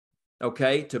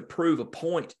 Okay. To prove a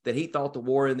point that he thought the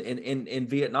war in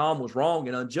Vietnam was wrong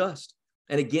and unjust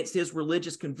and against his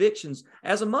religious convictions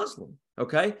as a Muslim.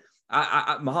 Okay.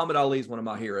 Muhammad Ali is one of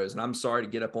my heroes, and I'm sorry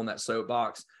to get up on that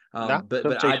soapbox.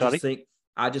 But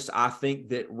I think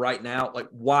that right now,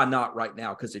 why not right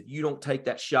now? Because if you don't take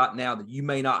that shot now, then you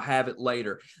may not have it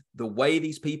later. The way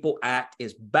these people act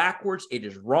is backwards. It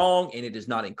is wrong, and it is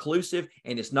not inclusive,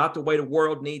 and it's not the way the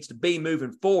world needs to be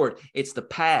moving forward. It's the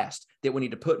past that we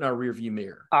need to put in our rearview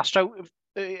mirror. Astro,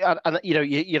 and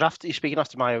you're speaking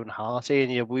after my own heart here,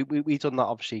 and we done that,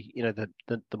 obviously,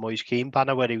 the Moise Keane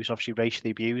banner where he was obviously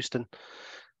racially abused, and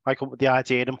I come up with the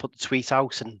idea and put the tweet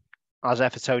out, and as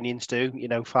Evertonians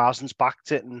do, thousands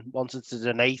backed it and wanted to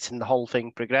donate, and the whole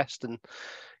thing progressed. And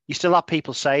you still have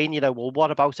people saying, well,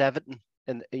 what about Everton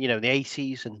in the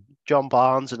 80s and John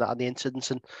Barnes and the incidents,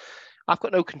 and I've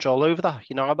got no control over that.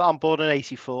 I'm born in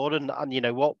 84, and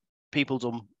what people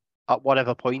done at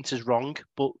whatever point is wrong,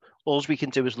 but all we can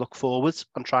do is look forward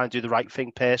and try and do the right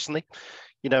thing personally.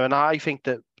 And I think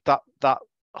that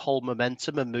whole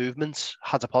momentum and movement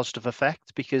has a positive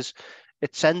effect because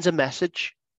it sends a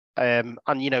message, and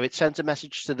it sends a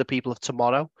message to the people of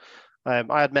tomorrow.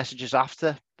 I had messages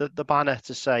after the banner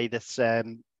to say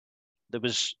that there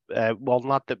was one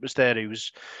lad that was there who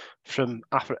was from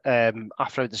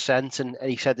Afro descent, and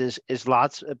he said his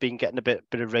lads had been getting a bit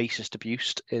of racist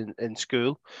abuse in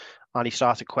school, and he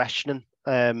started questioning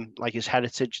like his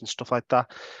heritage and stuff like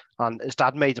that. And his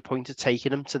dad made a point of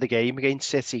taking him to the game against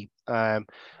City, and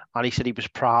he said he was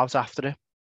proud after it,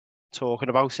 talking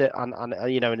about it,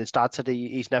 and his dad said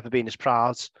he's never been as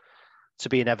proud to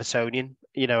be an Evertonian.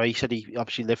 He said he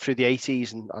obviously lived through the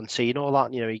 80s and seen all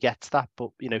that, he gets that,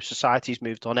 but society's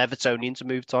moved on, Evertonians have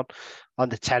moved on,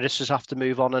 and the terraces have to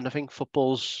move on. And I think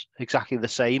football's exactly the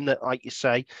same, that like you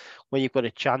say, when you've got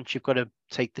a chance, you've got to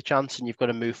take the chance and you've got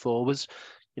to move forwards.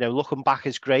 Looking back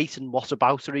is great, and what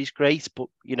about her is great, but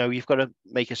you've got to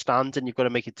make a stand and you've got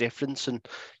to make a difference, and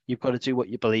you've got to do what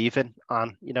you believe in.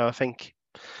 And I think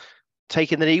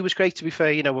taking the knee was great, to be fair.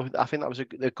 I think that was a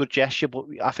good gesture, but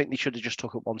I think they should have just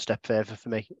took it one step further for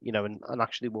me, and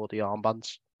actually wore the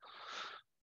armbands.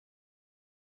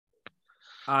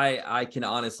 I can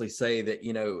honestly say that,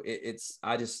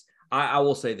 I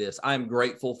will say this. I'm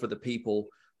grateful for the people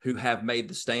who have made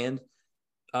the stand.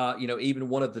 Even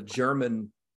one of the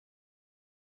German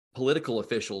political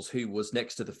officials who was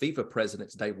next to the FIFA president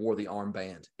today wore the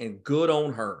armband, and good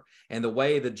on her. And the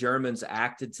way the Germans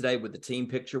acted today with the team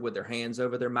picture with their hands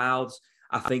over their mouths,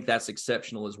 I think that's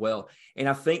exceptional as well. And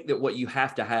I think that what you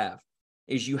have to have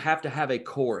is you have to have a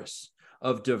chorus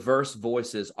of diverse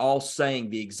voices all saying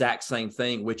the exact same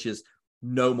thing, which is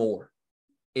no more.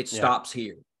 It stops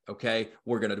here. Okay.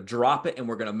 We're going to drop it and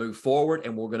we're going to move forward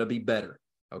and we're going to be better.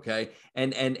 Okay.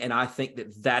 And I think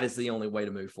that is the only way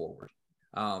to move forward.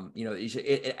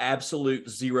 Absolute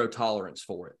zero tolerance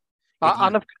for it.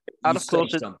 Of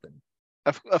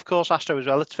course, Astro as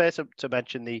well. It's fair to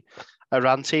mention the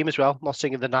Iran team as well, not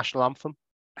singing the national anthem.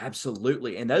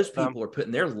 Absolutely. And those people are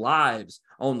putting their lives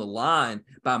on the line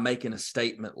by making a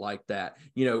statement like that.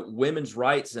 Women's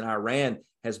rights in Iran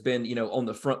has been, on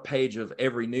the front page of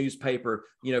every newspaper,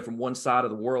 from one side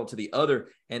of the world to the other,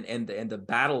 and the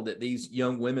battle that these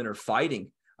young women are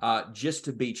fighting just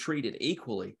to be treated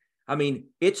equally. I mean,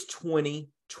 it's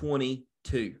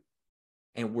 2022,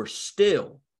 and we're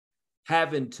still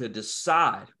having to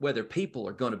decide whether people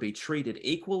are going to be treated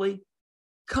equally.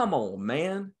 Come on,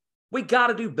 man. We got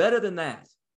to do better than that.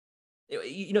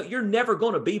 You're never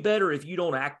going to be better if you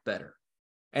don't act better.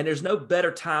 And there's no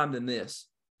better time than this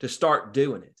to start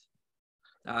doing it.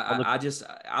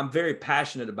 I'm very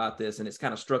passionate about this, and it's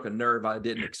kind of struck a nerve I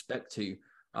didn't expect to.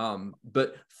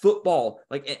 But football,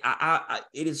 it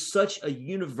is such a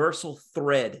universal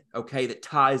thread, okay, that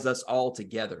ties us all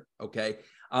together. Okay.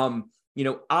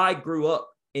 I grew up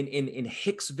in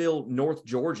Hicksville, North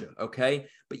Georgia. Okay.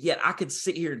 But yet I could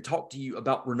sit here and talk to you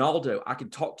about Ronaldo. I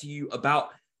could talk to you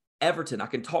about Everton. I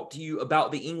can talk to you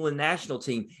about the England national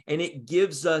team, and it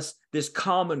gives us this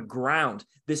common ground,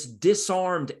 this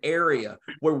disarmed area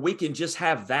where we can just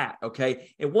have that.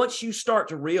 Okay. And once you start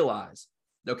to realize,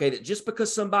 okay, that just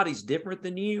because somebody's different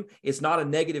than you, it's not a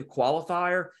negative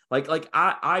qualifier.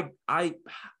 I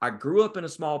grew up in a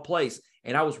small place,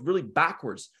 and I was really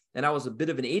backwards, and I was a bit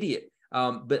of an idiot.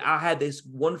 But I had this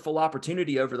wonderful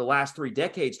opportunity over the last 3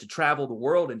 decades to travel the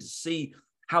world and to see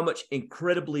how much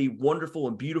incredibly wonderful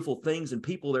and beautiful things and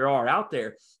people there are out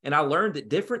there. And I learned that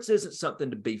difference isn't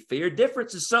something to be feared.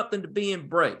 Difference is something to be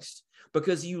embraced,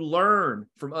 because you learn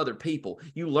from other people.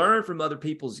 You learn from other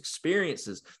people's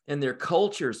experiences and their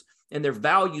cultures and their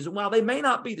values. And while they may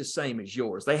not be the same as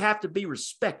yours, they have to be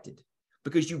respected,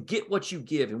 because you get what you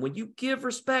give. And when you give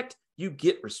respect, you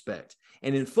get respect.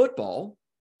 And in football,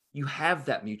 you have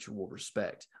that mutual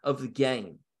respect of the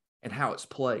game and how it's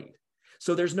played.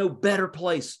 So there's no better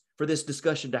place for this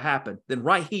discussion to happen than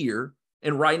right here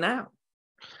and right now.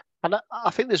 And I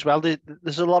think as well,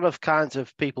 there's a lot of kinds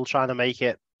of people trying to make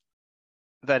it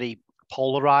very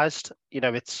polarized.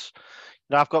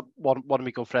 I've got one of my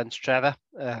good friends, Trevor,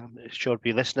 should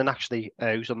be listening actually,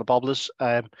 who's on the Bobblers,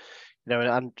 and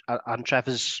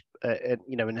Trevor's,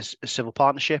 in his civil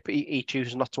partnership, he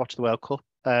chooses not to watch the World Cup.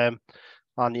 And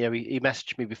he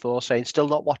messaged me before saying still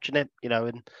not watching it,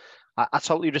 and I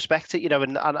totally respect it,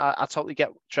 and I totally get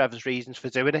Trevor's reasons for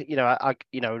doing it. I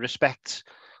respect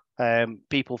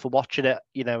people for watching it,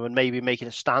 and maybe making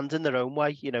a stand in their own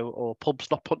way, or pubs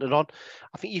not putting it on.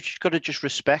 I think you've just got to just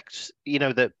respect,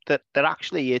 that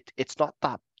actually it's not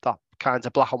that kind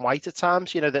of black and white at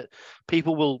times, that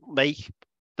people will make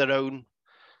their own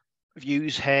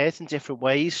views heard in different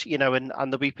ways, and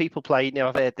there'll be people playing,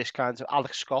 I've heard this kind of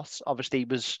Alex Scott obviously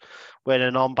was wearing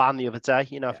an armband the other day,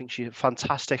 I think she's a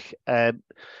fantastic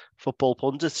football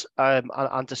pundit,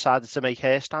 and decided to make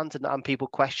her stand, and people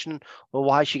question, well,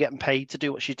 why is she getting paid to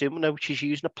do what she's doing? No, she's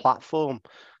using a platform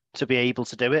to be able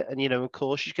to do it, and of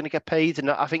course she's going to get paid. And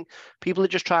I think people are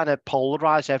just trying to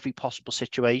polarize every possible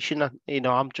situation, and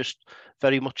I'm just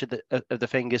very much of the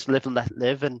thing is live and let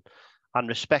live, and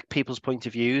respect people's point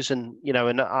of views, and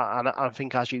I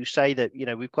think, as you say, that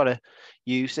we've got to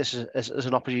use this as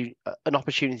an opportunity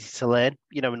to learn.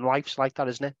 And life's like that,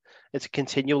 isn't it? It's a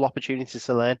continual opportunity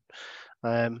to learn.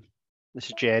 It's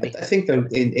a journey. I think though,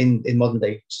 in modern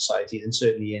day society, and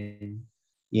certainly in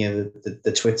the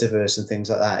Twitterverse and things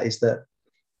like that, is that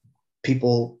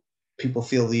people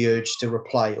feel the urge to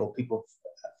reply, or people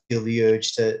feel the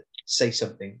urge to say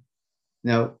something.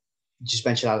 Now, you just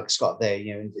mentioned Alex Scott there,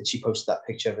 and she posted that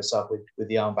picture of herself with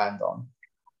the armband on,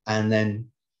 and then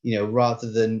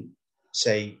rather than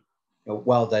say,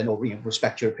 well done, or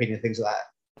respect your opinion, things like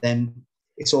that, then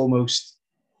it's almost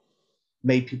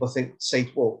made people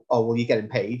say, well, you're getting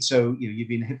paid, so you're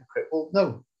being a hypocrite. Well,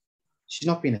 no, she's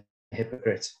not being a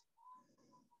hypocrite.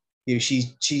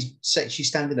 She's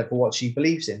standing up for what she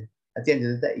believes in. At the end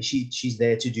of the day, she's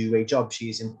there to do a job.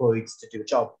 She is employed to do a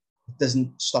job. It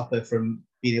doesn't stop her from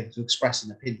being able to express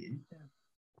an opinion.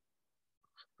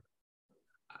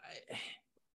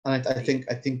 And I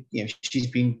think she's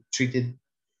been treated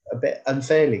a bit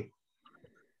unfairly.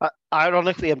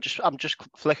 Ironically, I'm just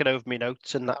flicking over my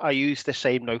notes, and I use the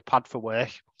same notepad for work.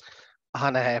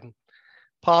 And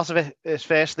part of it is,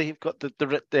 firstly, you've got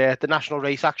the National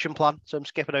Race Action Plan, so I'm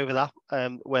skipping over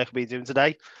that work we're doing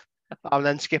today. I'm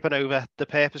then skipping over the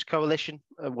Purpose Coalition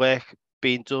and work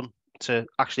being done to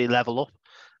actually level up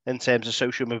in terms of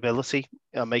social mobility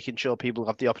and making sure people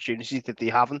have the opportunities that they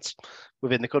haven't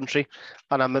within the country.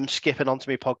 And I'm skipping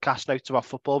onto my podcast notes about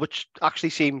football, which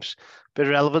actually seems a bit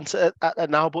relevant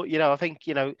now. But, I think,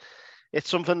 it's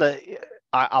something that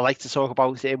I like to talk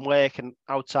about in work and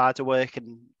outside of work,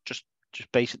 and just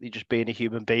basically just being a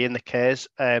human being that cares.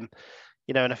 And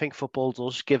I think football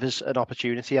does give us an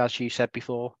opportunity, as you said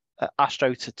before,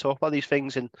 Astro, to talk about these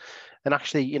things and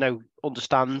actually,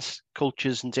 understands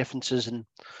cultures and differences. And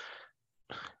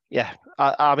yeah,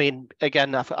 I mean,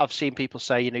 again, I've seen people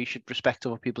say, you should respect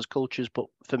other people's cultures, but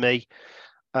for me,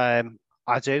 I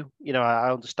do.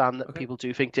 I understand that people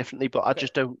do think differently, but I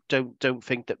just don't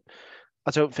think that. I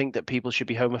don't think that people should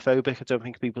be homophobic. I don't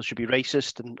think people should be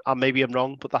racist, and maybe I'm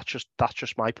wrong, but that's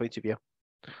just my point of view.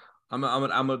 I'm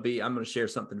gonna share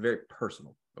something very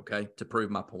personal, okay, to prove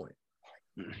my point.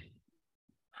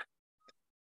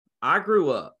 I grew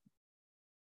up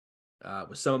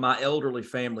with some of my elderly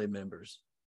family members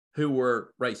who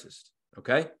were racist,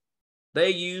 okay?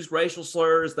 They used racial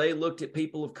slurs. They looked at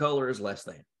people of color as less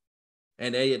than,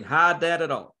 and they didn't hide that at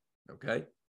all, okay?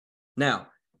 Now,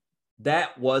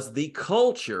 that was the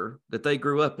culture that they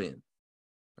grew up in,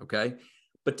 okay?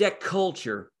 But that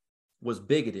culture was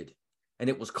bigoted, and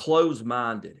it was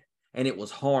closed-minded, and it was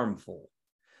harmful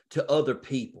to other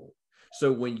people.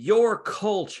 So when your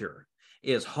culture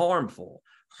is harmful,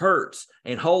 hurts,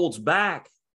 and holds back,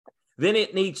 then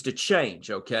it needs to change,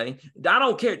 okay? I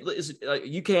don't care.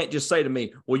 You can't just say to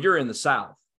me, well, you're in the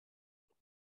South.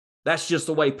 That's just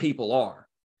the way people are.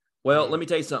 Well, let me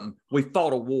tell you something. We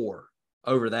fought a war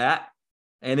over that,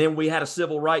 and then we had a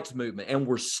civil rights movement, and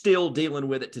we're still dealing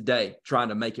with it today, trying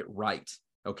to make it right,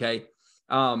 okay?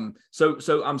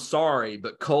 So I'm sorry,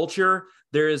 but culture,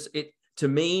 to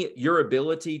me, your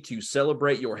ability to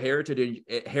celebrate your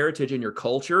heritage and your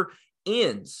culture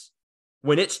ends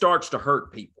when it starts to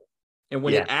hurt people, and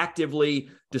when it actively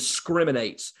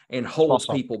discriminates and holds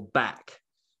people back.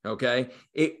 Okay.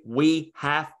 We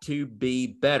have to be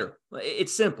better.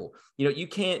 It's simple. You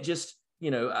can't just, I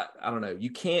don't know.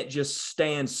 You can't just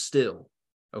stand still.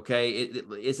 Okay.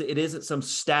 It isn't some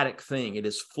static thing. It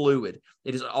is fluid.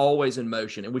 It is always in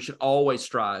motion. And we should always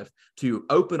strive to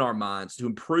open our minds, to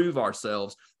improve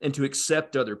ourselves, and to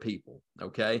accept other people.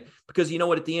 Okay. Because you know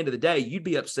what, at the end of the day, you'd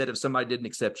be upset if somebody didn't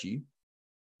accept you.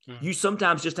 You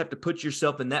sometimes just have to put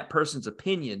yourself in that person's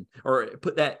opinion, or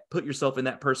put yourself in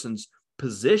that person's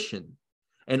position,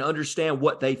 and understand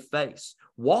what they face.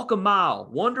 Walk a mile.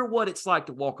 Wonder what it's like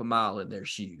to walk a mile in their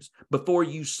shoes before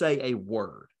you say a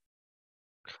word.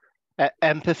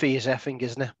 empathy is everything,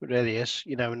 isn't it? It really is,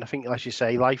 and I think, as you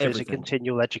say, life is a Everything.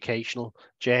 continual educational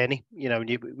journey,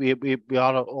 and we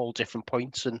are at all different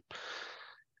points. And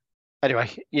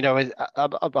anyway, I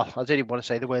didn't even want to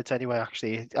say the words anyway,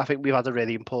 actually. I think we've had a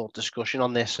really important discussion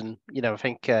on this, and, I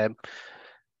think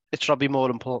it's probably more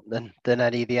important than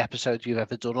any of the episodes you've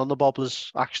ever done on the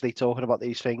Bobblers, actually talking about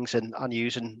these things and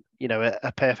using,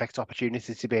 a perfect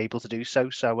opportunity to be able to do so.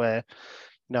 So,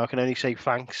 I can only say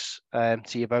thanks to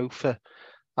you both for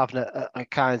having a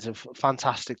kind of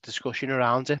fantastic discussion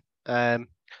around it.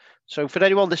 So for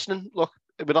anyone listening, look,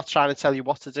 we're not trying to tell you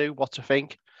what to do, what to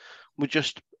think. We're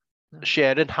just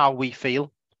sharing how we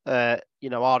feel,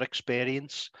 our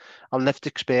experience, our lived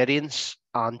experience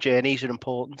and journeys are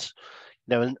important,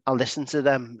 and listen to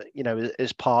them,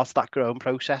 as part of that growing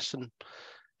process. And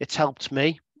it's helped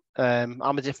me. I'm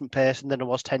a different person than I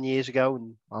was 10 years ago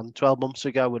and 12 months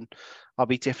ago, and I'll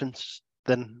be different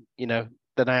than I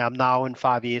am now in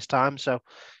 5 years' time. So,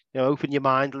 open your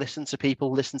mind, listen to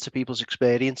people, listen to people's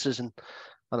experiences, and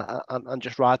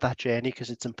just ride that journey, because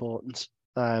it's important.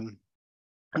 And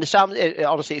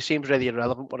honestly, it seems really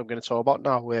irrelevant what I'm going to talk about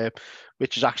now,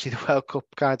 which is actually the World Cup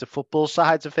kind of football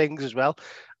sides of things as well.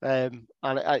 And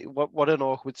what an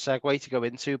awkward segue to go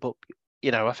into, but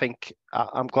I think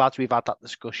I'm glad we've had that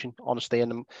discussion, honestly,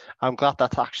 and I'm glad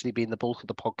that's actually been the bulk of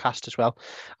the podcast as well.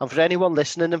 And for anyone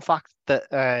listening, in fact,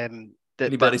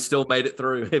 Anybody still made it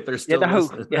through, if they're still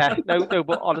listening. No,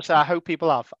 but honestly, I hope people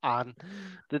have. And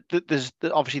there's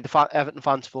obviously the Everton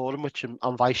Fans Forum, which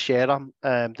I'm vice chair on.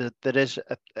 There is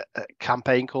a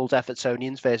campaign called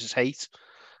Evertonians versus Hate.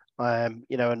 And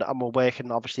we're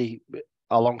working obviously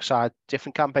alongside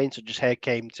different campaigns, such as Hate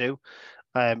Game too.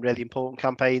 Really important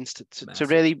campaigns to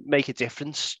really make a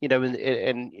difference,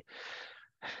 and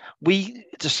we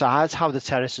decide how the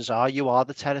terraces are. You are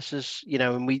the terraces,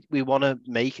 and we want to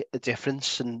make a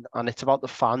difference, and it's about the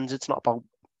fans. It's not about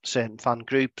certain fan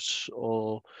groups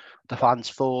or the fans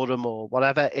forum or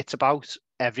whatever. It's about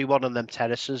everyone on them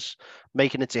terraces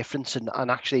making a difference and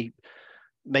actually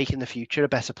making the future a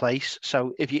better place.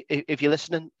 So if you're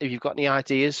listening, if you've got any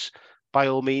ideas, by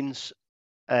all means,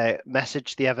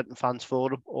 message the Everton Fans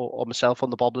Forum or myself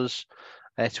on the Bobblers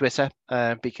Twitter,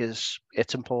 because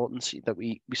it's important that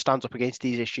we stand up against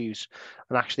these issues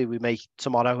and actually we make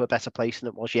tomorrow a better place than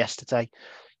it was yesterday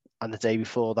and the day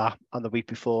before that and the week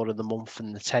before and the month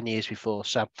and the 10 years before.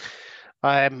 So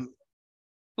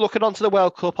looking onto the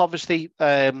World Cup, obviously,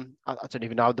 I don't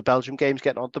even know how the Belgium game's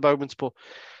getting on at the moment, but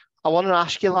I want to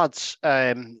ask you, lads,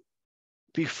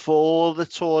 before the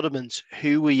tournament,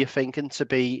 who were you thinking to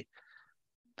be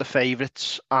the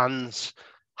favourites, and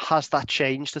has that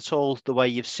changed at all, the way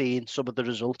you've seen some of the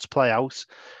results play out?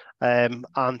 And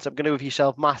I'm going to go with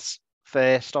yourself, Matt,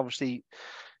 first. Obviously,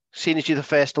 seeing as you're the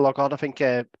first to log on, I think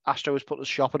Astro has put us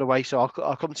shopping away, so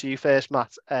I'll come to you first,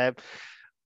 Matt. Who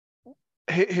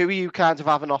are you kind of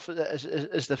having off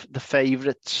as the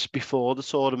favourites before the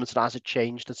tournament, and has it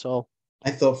changed at all?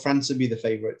 I thought France would be the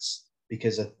favourites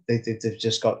because they've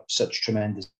just got such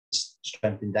tremendous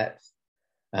strength in depth,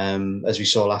 as we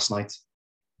saw last night.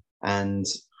 And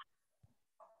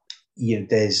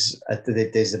there's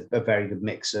a very good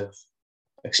mix of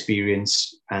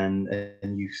experience and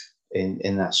youth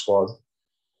in that squad.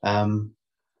 But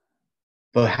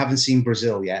I haven't seen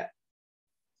Brazil yet,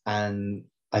 and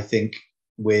I think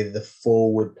with the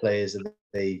forward players that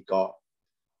they've got,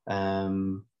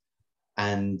 and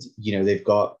they've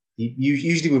got,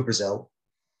 usually with Brazil,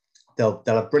 they'll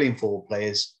have brilliant forward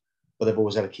players, but they've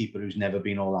always had a keeper who's never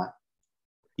been all that.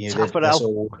 Julio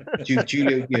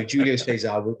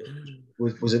Cesar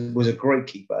was a great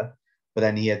keeper, but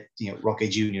then he had Roque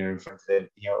Jr. in front of him.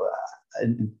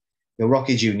 And Roque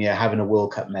Jr. having a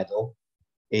World Cup medal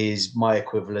is my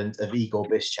equivalent of Igor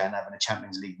Bischan having a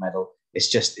Champions League medal. It's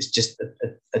just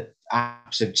an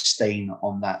absolute stain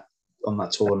on that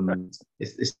tournament.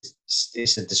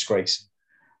 It's a disgrace.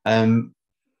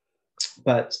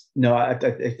 But no,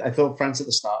 I thought France at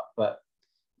the start, but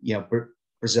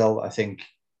Brazil, I think.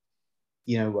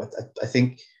 I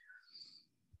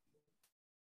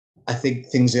think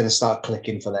things are going to start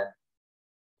clicking for them.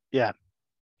 Yeah,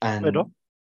 and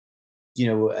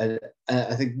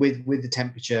I think with the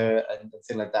temperature and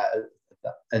things like that,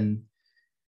 and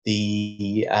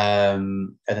the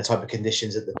type of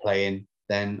conditions that they're playing,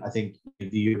 then I think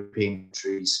the European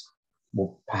countries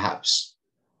will perhaps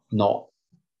not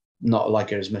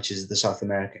like it as much as the South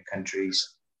American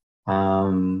countries.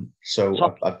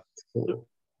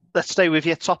 Let's stay with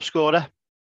you. Top scorer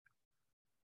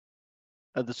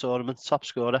of the tournament. Top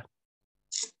scorer.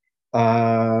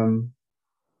 Mbappe.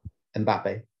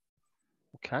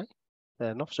 Okay.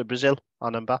 enough. So Brazil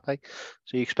and Mbappe.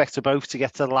 So you expect them both to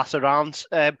get to the latter rounds.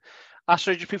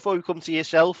 Astro, just before we come to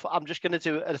yourself, I'm just going to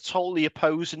do a totally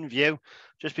opposing view,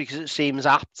 just because it seems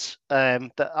apt.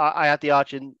 That I had the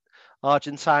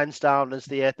Argentines down as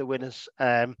the winners,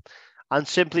 and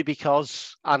simply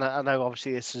because, and I know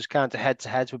obviously this is kind of head to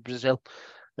head with Brazil,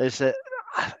 is that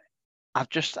I'm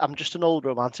just an old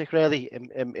romantic really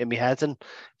in my head, and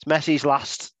it's Messi's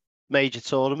last major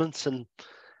tournament, and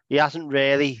he hasn't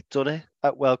really done it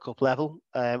at World Cup level.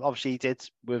 Obviously he did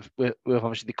with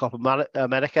obviously the Copa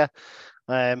America,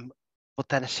 but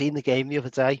then I seen the game the other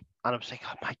day, and I was like,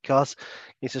 oh my god,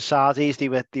 it's the Saudis.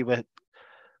 They were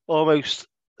almost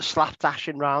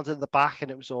slapdashing round in the back, and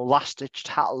it was all last-ditch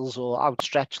tackles or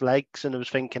outstretched legs, and I was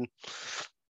thinking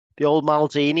the old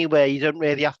Maldini, where you don't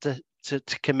really have to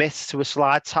commit to a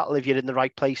slide tackle if you're in the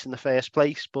right place in the first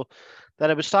place. But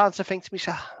then I was starting to think to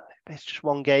myself, it's just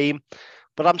one game.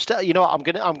 But I'm still,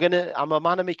 I'm a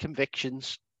man of my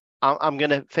convictions. I'm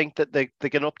gonna think that they're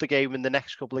gonna up the game in the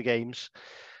next couple of games.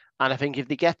 And I think if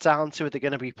they get down to it, they're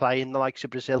going to be playing the likes of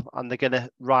Brazil, and they're going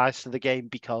to rise to the game,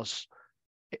 because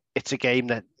it's a game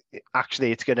that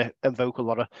actually it's going to invoke a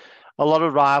lot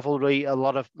of rivalry, a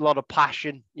lot of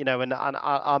passion, and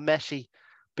our Messi,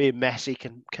 being Messi,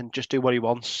 can just do what he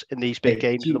wants in these big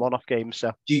games and the one-off games.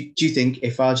 So, do you think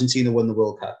if Argentina won the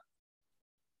World Cup,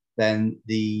 then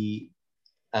the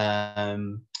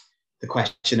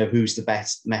question of who's the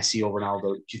best, Messi or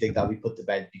Ronaldo, do you think that would be put to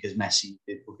bed because Messi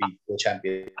would be the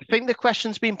champion? I think the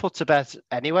question's been put to bed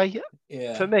anyway.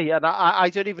 Yeah. For me, and I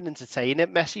don't even entertain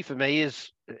it. Messi for me is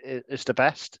the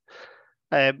best.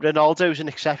 Ronaldo's an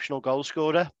exceptional goal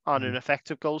scorer and an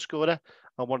effective goal scorer,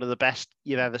 and one of the best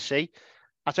you've ever see.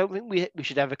 I don't think we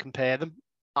should ever compare them.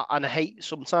 And I hate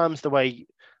sometimes the way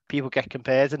people get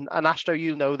compared. And Astro,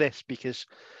 you know this, because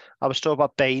I was talking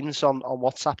about Baines on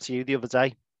WhatsApp to you the other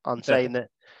day, and saying that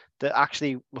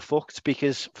actually we're fucked,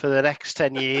 because for the next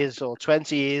 10 years or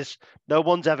 20 years, no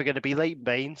one's ever going to be Leighton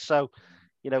Baines. So,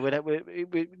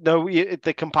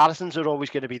 the comparisons are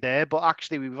always going to be there. But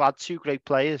actually, we've had two great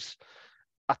players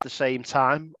at the same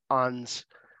time, and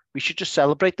we should just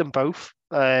celebrate them both.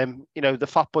 The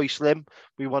Fat Boy Slim,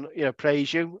 we want,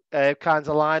 praise you kind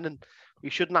of line, and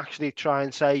we shouldn't actually try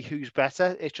and say who's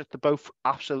better. It's just they're both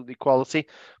absolutely quality.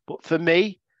 But for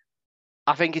me,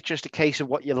 I think it's just a case of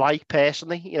what you like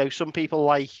personally. Some people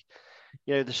like,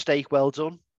 the steak well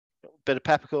done, a bit of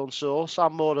peppercorn sauce.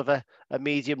 I'm more of a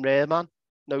medium rare man,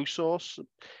 no sauce,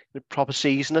 proper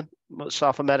seasoning,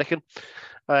 South American.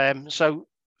 So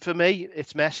for me,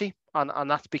 it's Messi, and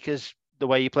that's because the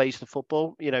way he plays the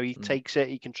football. He takes it,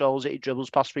 he controls it, he dribbles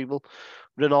past people.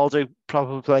 Ronaldo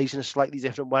probably plays in a slightly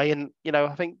different way, and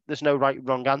I think there's no right and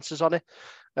wrong answers on it.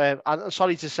 I'm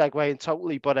sorry to segue in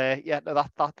totally, but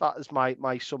that is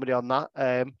my summary on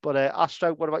that. But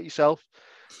Astro, what about yourself?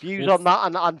 Views on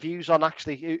that, and views on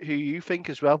actually who you think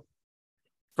as well.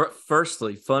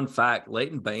 Firstly, fun fact,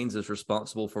 Leighton Baines is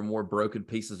responsible for more broken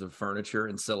pieces of furniture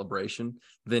in Celebration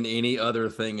than any other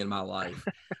thing in my life.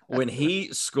 When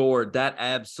he scored that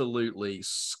absolutely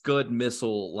scud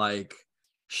missile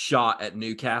shot at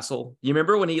Newcastle, you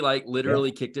remember when he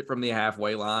literally kicked it from the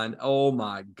halfway line? Oh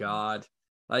my God.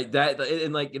 That,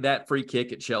 and that free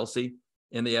kick at Chelsea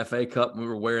in the FA Cup, we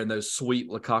were wearing those sweet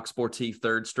Lecoq Sportif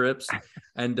third strips.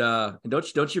 And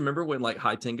don't you remember when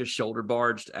Heitinga shoulder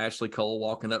barged Ashley Cole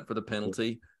walking up for the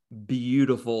penalty?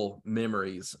 Beautiful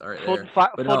memories right there.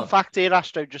 Fun fact here,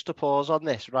 Astro, just to pause on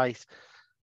this, right?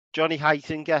 Johnny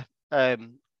Heitinga,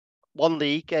 one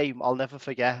league game I'll never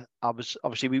forget.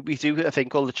 We do a thing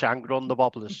called the Chang Run, the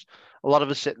Wobblers. A lot of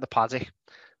us sit in the paddock.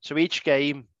 So each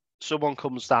game, someone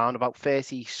comes down about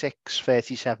 36,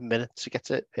 37 minutes. It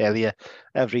gets it earlier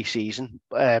every season,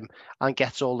 and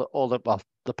gets all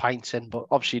the pints in, but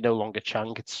obviously no longer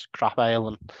Chang, it's crap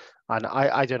ale, and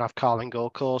I don't have Carling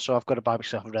Gorkor, so I've got to buy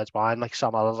myself a red wine like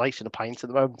Sam Allardyce in a pint at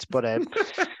the moment.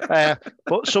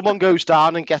 But someone goes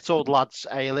down and gets all the lads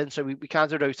ale in, so we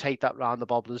kind of rotate that round the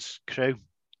Bobblers crew.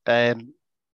 And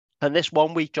this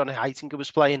one week Johnny Heitinga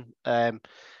was playing,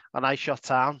 and I shot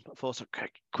down. I thought a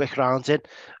quick round in.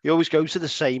 You always go to the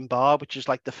same bar, which is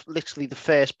literally the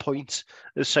first point,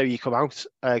 so you come out,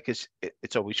 because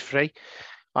it's always free.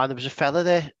 And there was a fella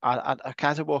there. I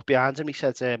kind of walked behind him. He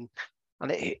said,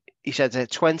 he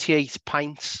said, 28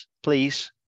 pints,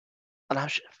 please. And I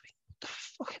was like, what the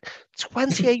fuck?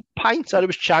 28 pints? And it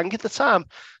was Chang at the time.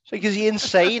 So because he's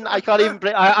insane. I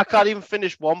can't even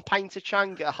finish one pint of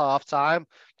Chang at half time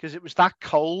because it was that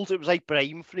cold. It was like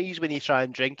brain freeze when you try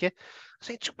and drink it. I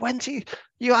say 20,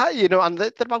 and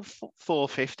they're about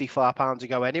 £4.50 to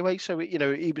go anyway. So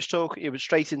he was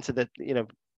straight into the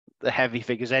the heavy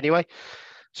figures anyway.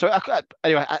 So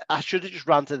anyway, I should have just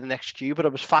ran to the next queue, but I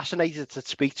was fascinated to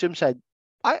speak to him. Said,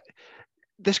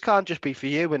 this can't just be for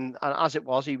you. And as it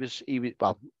was, he was.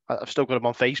 Well, I've still got him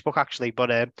on Facebook actually, but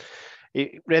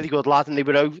really good lad. And they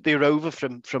were over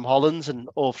from Holland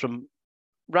or from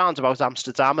round about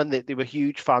Amsterdam, and they were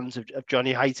huge fans of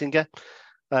Johnny Heitinger.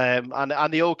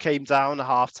 And they all came down at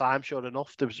half time. Sure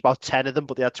enough, there was about 10 of them,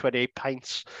 but they had 28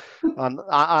 pints.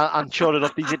 And sure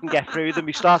enough, they didn't get through them.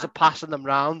 We started passing them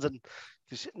round, and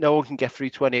no one can get through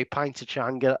 28 pints of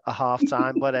Changa at half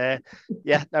time. But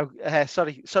yeah, no,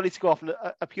 sorry to go off on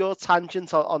a pure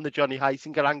tangent on the Johnny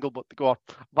Heitinger angle, but go on.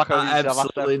 Back over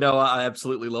I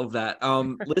absolutely love that.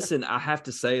 Listen, I have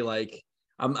to say, like,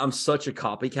 I'm such a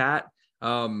copycat.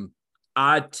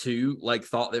 I too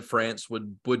thought that France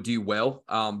would do well.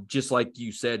 Just like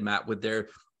you said, Matt, with their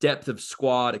depth of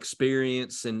squad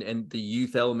experience and the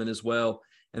youth element as well.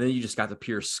 And then you just got the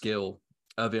pure skill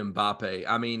of Mbappe.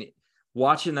 I mean,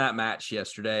 watching that match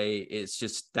yesterday, it's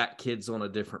just that kid's on a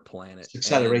different planet. His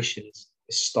acceleration is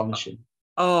astonishing.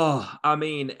 Oh, I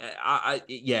mean,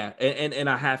 yeah. And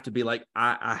I have to be like,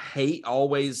 I hate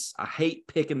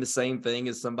picking the same thing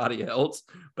as somebody else,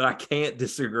 but I can't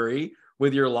disagree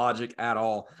with your logic at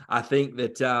all. I think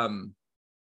that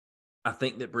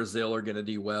Brazil are going to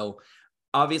do well.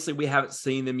 Obviously, we haven't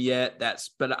seen them yet.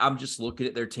 But I'm just looking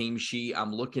at their team sheet.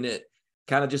 I'm looking at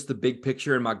kind of just the big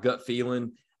picture and my gut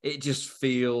feeling. It just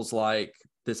feels like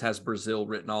this has Brazil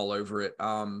written all over it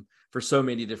for so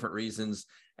many different reasons.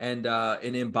 And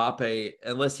Mbappe,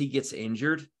 unless he gets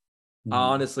injured, I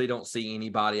honestly don't see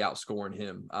anybody outscoring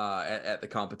him at the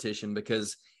competition,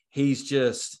 because he's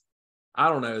just, I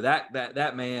don't know,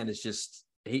 that man is just,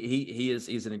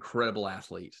 he's an incredible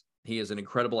athlete. He is an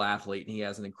incredible athlete, and he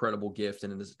has an incredible gift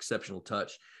and an exceptional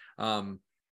touch. But,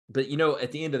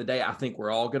 at the end of the day, I think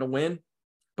we're all going to win,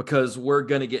 because we're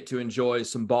going to get to enjoy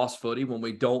some boss footy when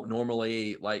we don't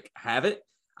normally have it.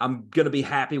 I'm going to be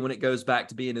happy when it goes back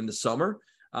to being in the summer.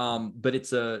 But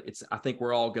I think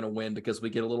we're all going to win, because we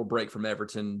get a little break from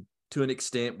Everton to an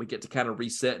extent. We get to kind of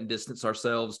reset and distance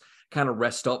ourselves, kind of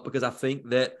rest up, because I think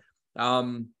that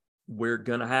we're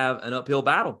going to have an uphill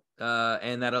battle.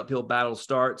 And that uphill battle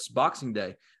starts Boxing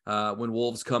Day when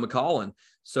Wolves come a-calling.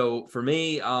 So for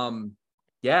me,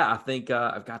 I think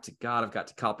I've got to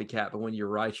copycat. But when you're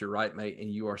right, mate.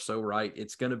 And you are so right.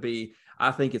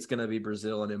 I think it's going to be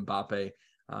Brazil and Mbappe.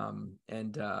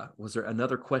 Was there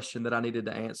another question that I needed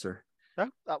to answer? No,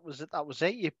 that was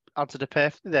it. You answered it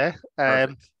perfectly there.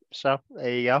 So there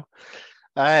you go.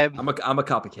 I'm a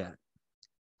copycat.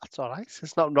 That's all right.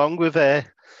 There's nothing wrong with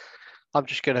I'm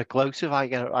just gonna gloat if I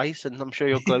get it right, and I'm sure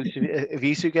you'll gloat if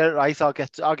you two get it right. I'll get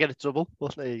it double.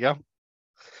 Well, there you go.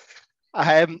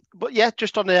 But yeah,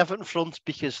 just on the Everton front,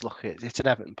 because look, it's an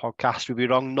Everton podcast. We'd be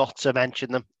wrong not to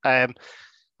mention them.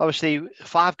 Obviously,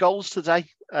 5 goals today.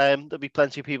 There'll be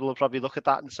plenty of people who'll probably look at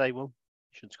that and say, well,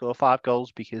 you should score 5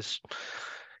 goals because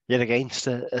you're against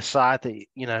a side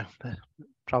that,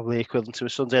 probably equivalent to a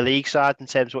Sunday League side in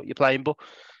terms of what you're playing. But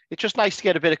it's just nice to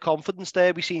get a bit of confidence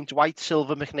there. We've seen Dwight,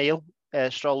 Silva, McNeil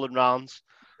strolling around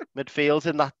midfield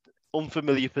in that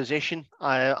unfamiliar position.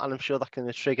 And I'm sure that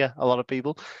can trigger a lot of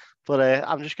people. But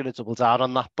I'm just going to double down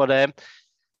on that. But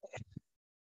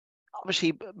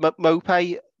obviously,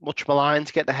 Maupay, much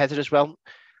maligned, getting a header as well.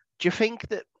 Do you think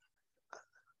that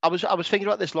I was thinking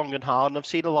about this long and hard, and I've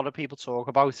seen a lot of people talk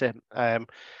about it. And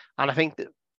I think that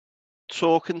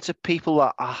talking to people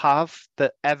that I have,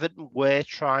 that Everton were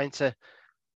trying to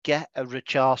get a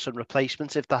Richarlison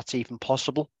replacement, if that's even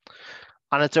possible.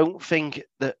 And I don't think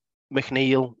that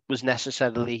McNeil was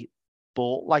necessarily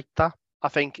bought like that. I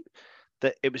think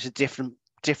that it was a different.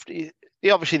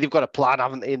 Obviously, they've got a plan,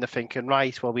 haven't they? And they're thinking,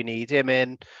 right, well, we need him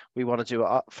in. We want to do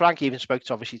it. Frank even spoke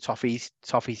to, obviously, Toffee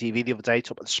TV the other day,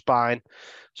 talking about the spine.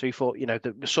 So he thought,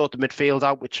 they sort the midfield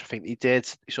out, which I think they did.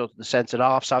 They sorted the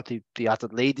centre-halves out. They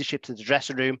added leadership to the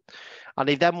dressing room. And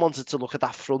he then wanted to look at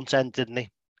that front end, didn't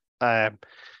he? I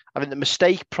mean, the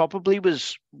mistake probably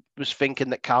was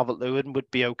thinking that Calvert-Lewin would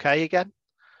be okay again.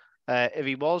 If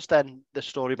he was, then the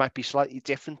story might be slightly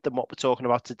different than what we're talking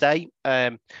about today.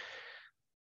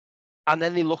 And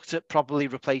then they looked at probably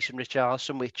replacing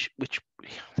Richarlison, which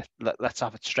let's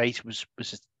have it straight, was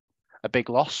a big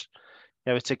loss.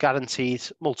 It's a guaranteed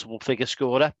multiple figure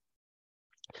scorer,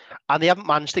 and they haven't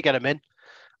managed to get him in.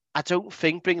 I don't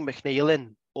think bringing McNeil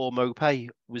in or Maupay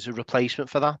was a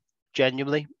replacement for that.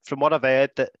 Genuinely, from what I've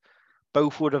heard, that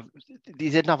both would have. They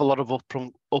didn't have a lot of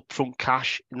upfront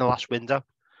cash in the last window,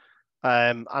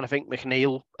 and I think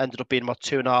McNeil ended up being about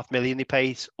 $2.5 million he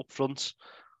paid upfront.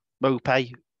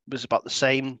 Maupay was about the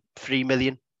same, 3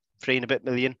 million, 3 and a bit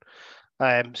million.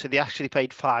 So they actually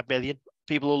paid 5 million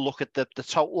people will look at the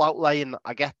total outlay, and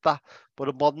I get that. But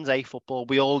in modern day football,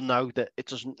 we all know that it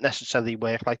doesn't necessarily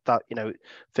work like that. You know,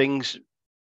 things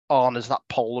aren't as that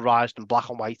polarized and black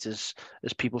and white as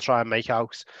people try and make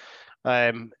out.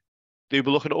 They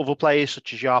were looking at other players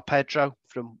such as João Pedro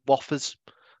from Watford.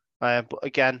 But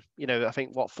again, you know, I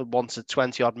think Watford wanted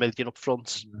 20 odd million up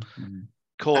front.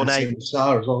 Cornet.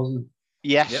 Sarr as well, wasn't it?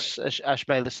 Yes, yep.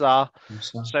 Ismaila Sarr.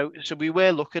 So we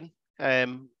were looking.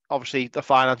 Obviously, the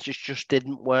finances just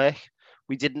didn't work.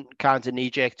 We didn't kind of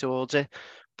knee-jerk towards it.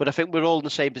 But I think we're all in the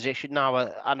same position now.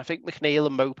 And I think McNeil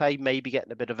and Maupay may be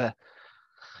getting a bit of a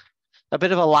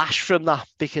lash from that,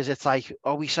 because it's like,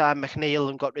 oh, we signed McNeil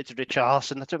and got rid of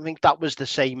Richarlison. I don't think that was the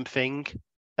same thing.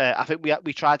 I think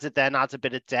we tried to then add a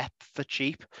bit of depth for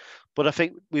cheap. But I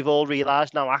think we've all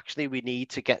realised now, actually, we need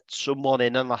to get someone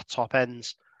in on that top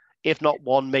end. If not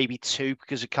one, maybe two,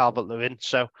 because of Calvert-Lewin.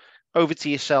 So over to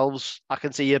yourselves. I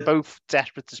can see you're both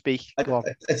desperate to speak. I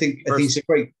think it's a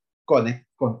great... Go on, Nick.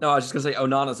 Go on. No, I was just going to say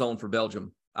Onana's on for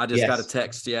Belgium. I just got a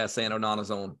text, saying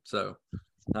Onana's on. So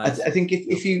nice. I think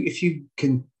if you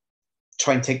can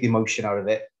try and take the emotion out of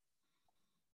it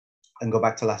and go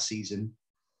back to last season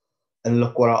and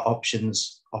look what our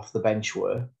options off the bench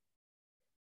were,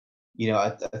 you know,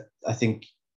 I think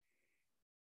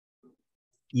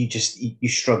you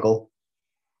struggle.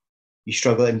 You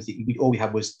struggle, and all we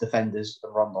had was defenders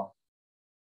and Rondon.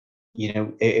 You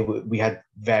know, we had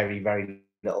very, very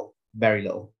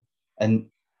little. And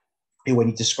when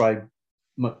you describe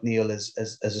McNeil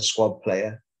as a squad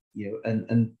player, you know,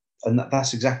 and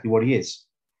that's exactly what he is.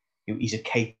 You know, he's a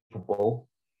capable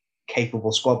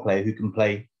squad player who can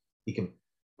play. He can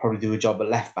probably do a job at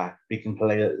left back. He can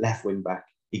play at left wing back.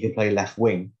 He can play left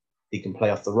wing. He can play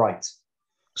off the right.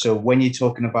 So when you're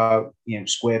talking about, you know,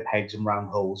 square pegs and round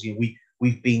holes, you know,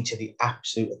 we've been to the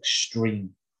absolute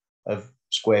extreme of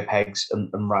square pegs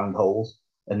and round holes,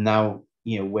 and now,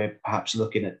 you know, we're perhaps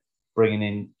looking at bringing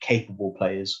in capable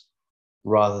players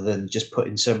rather than just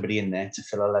putting somebody in there to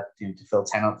fill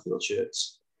 10 outfield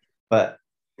shirts. But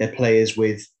they're players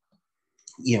with,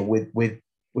 you know,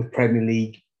 with Premier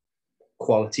League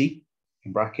quality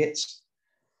in brackets,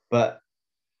 but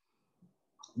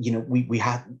you know, we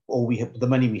had the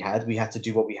money we had to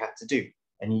do what we had to do,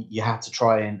 and you had to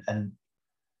try and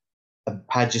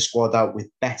pad your squad out with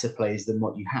better players than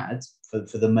what you had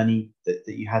for the money that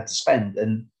you had to spend.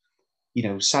 And you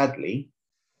know, sadly,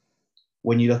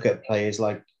 when you look at players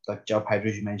like João Pedro,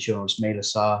 as you mentioned, or Ismaila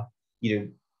Sarr,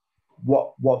 you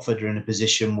know, Watford are in a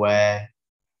position where,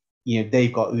 you know,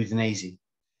 they've got Udinese.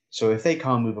 So if they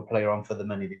can't move a player on for the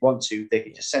money they want to, they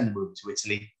can just send them over to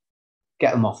Italy,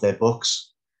 get them off their books.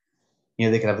 You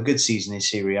know, they can have a good season in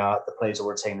Serie A. The players will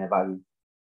retain their value.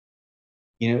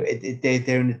 You know,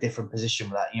 they're in a different position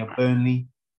with that. You know, Burnley,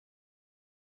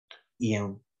 you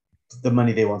know, the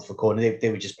money they want for Corner,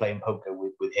 they were just playing poker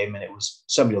with him, and it was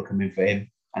somebody will come in for him,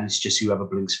 and it's just whoever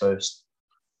blinks first.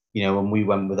 You know, and we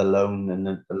went with a loan, and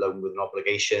a loan with an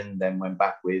obligation, then went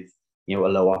back with, you know, a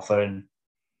low offer. And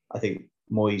I think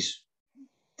Moyes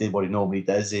did what he normally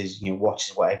does, is, you know,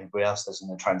 watches what everybody else does in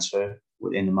the transfer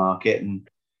within the market, and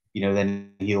you know,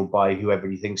 then he'll buy whoever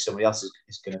he thinks somebody else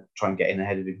is going to try and get in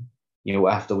ahead of him. You know,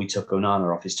 after we took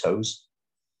Onana off his toes,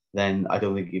 then I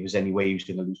don't think there was any way he was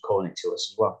going to lose Cornick to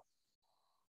us as well.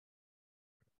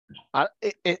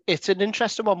 It's an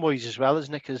interesting one, Moyes, as well,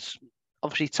 isn't it? Because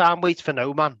obviously time waits for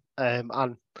no man.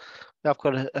 And I've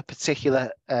got a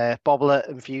particular bobbler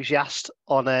enthusiast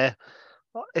on fair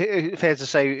to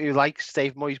say, who likes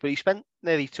Dave Moyes, but he spent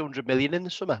nearly 200 million in the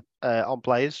summer on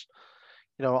players.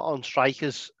 You know, on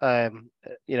strikers,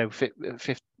 you know,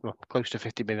 close to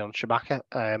 50 million on Schumacher.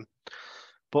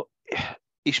 But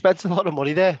he spent a lot of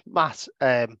money there, Matt.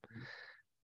 I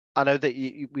know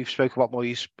that we've spoken about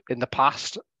Moyes in the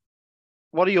past.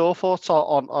 What are your thoughts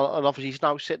on obviously he's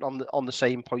now sitting on the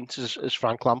same points as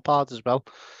Frank Lampard as well,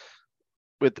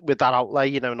 with that outlay,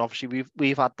 you know, and obviously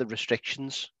we've had the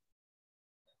restrictions.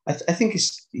 I think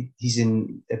he's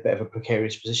in a bit of a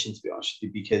precarious position, to be honest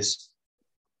with you, because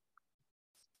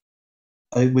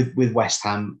with West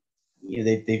Ham, you know,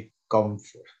 they've gone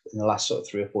in the last sort of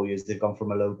 3 or 4 years. They've gone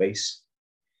from a low base.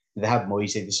 They had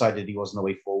Moyes. They decided he wasn't the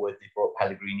way forward. They brought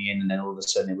Pellegrini in, and then all of a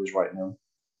sudden it was right now.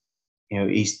 You know,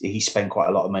 he spent quite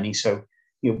a lot of money. So,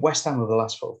 you know, West Ham over the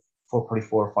last probably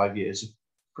 4 or 5 years have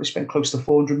probably spent close to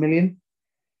 400 million,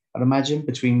 I'd imagine,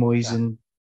 between Moyes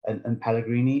and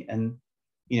Pellegrini. And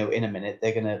you know, in a minute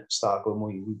they're going to start going,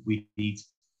 we need,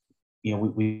 you know,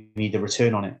 we need a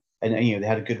return on it. And you know, they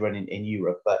had a good run in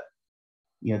Europe, but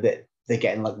you know, they're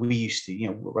getting like we used to. You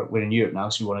know, we're in Europe now,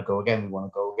 so we want to go again. We want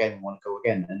to go again. We want to go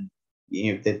again. And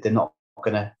you know, they're not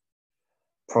going to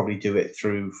probably do it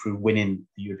through winning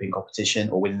the European competition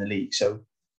or winning the league. So,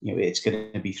 it's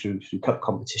going to be through cup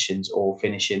competitions or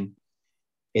finishing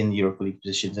in the Europa League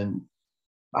positions. And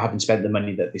I haven't spent the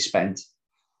money that they spent.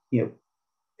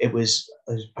 It was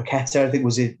Paqueta, I think,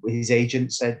 was his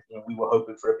agent said we were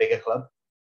hoping for a bigger club.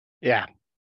 Yeah,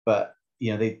 but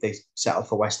they settled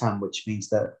for West Ham, which means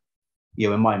that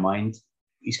in my mind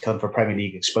he's come for Premier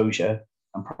League exposure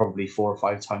and probably 4 or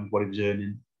 5 times what he was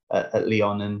earning at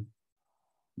Lyon.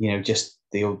 And just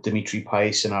the old Dimitri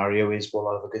Payet scenario is, well,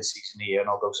 I'll have a good season here and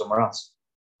I'll go somewhere else.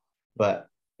 But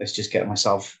let's just get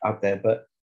myself out there. But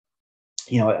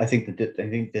I think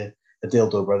the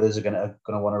Dildo brothers are going to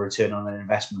want to return on an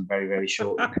investment very, very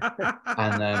shortly.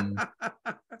 And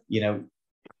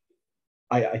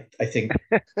I think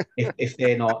if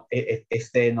they're not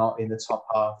in the top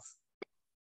half,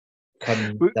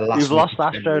 come the last. You've lost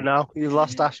Astro now. You've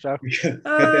lost Astro.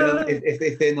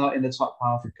 if they're not in the top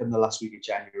half, come the last week of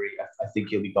January, I think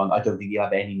he'll be gone. I don't think he'll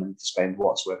have any money to spend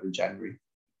whatsoever in January,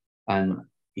 and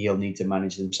he'll need to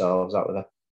manage themselves out of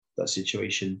that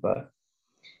situation. But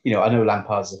I know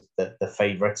Lampard's the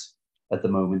favourite at the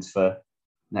moment for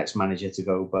next manager to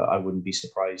go, but I wouldn't be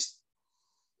surprised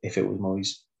if it was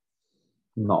Moyes.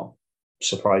 Not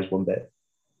surprised one bit.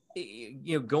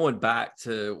 Going back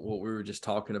to what we were just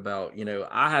talking about,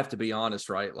 I have to be honest,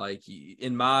 right? Like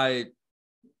in my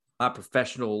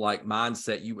professional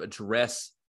mindset, you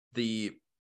address the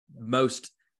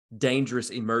most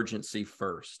dangerous emergency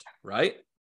first, right?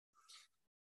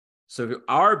 So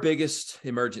our biggest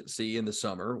emergency in the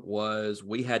summer was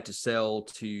we had to sell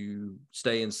to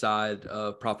stay inside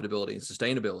of profitability and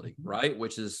sustainability, right?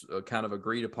 Which is kind of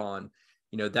agreed upon.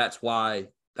 That's why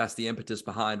that's the impetus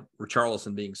behind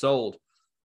Richarlison being sold.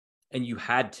 And you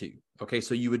had to. Okay,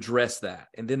 so you address that.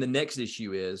 And then the next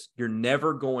issue is you're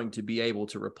never going to be able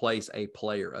to replace a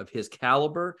player of his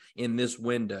caliber in this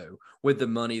window with the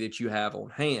money that you have on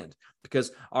hand,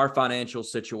 because our financial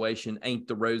situation ain't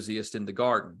the rosiest in the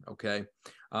garden, okay?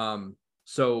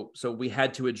 So we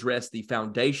had to address the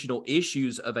foundational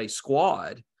issues of a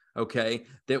squad, okay,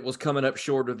 that was coming up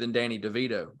shorter than Danny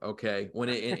DeVito, okay, when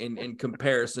in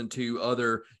comparison to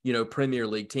other, Premier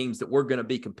League teams that we're going to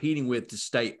be competing with to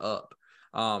stay up.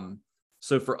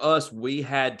 So for us, we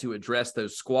had to address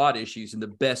those squad issues in the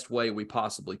best way we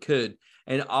possibly could.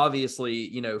 And obviously,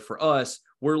 for us,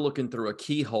 we're looking through a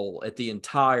keyhole at the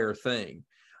entire thing.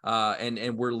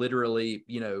 And we're literally,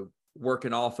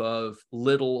 working off of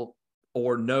little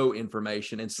or no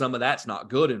information. And some of that's not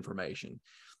good information.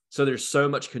 So there's so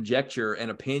much conjecture and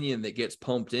opinion that gets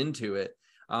pumped into it.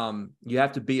 You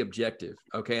have to be objective.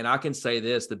 Okay. And I can say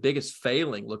this, the biggest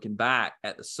failing looking back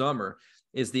at the summer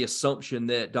is the assumption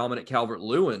that Dominic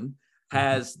Calvert-Lewin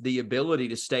has the ability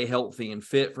to stay healthy and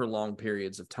fit for long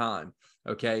periods of time.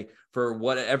 Okay. For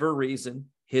whatever reason,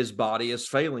 his body is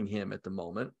failing him at the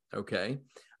moment. Okay.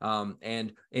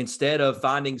 And instead of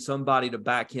finding somebody to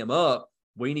back him up,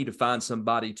 we need to find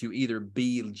somebody to either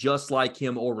be just like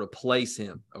him or replace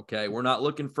him. Okay. We're not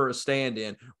looking for a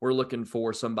stand-in. We're looking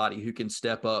for somebody who can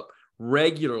step up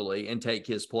regularly and take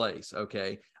his place.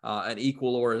 Okay. An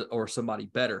equal or somebody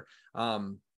better.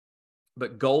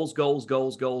 But goals is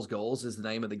the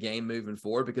name of the game moving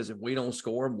forward, because if we don't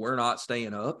score them, we're not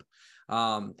staying up.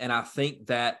 And I think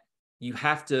that you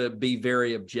have to be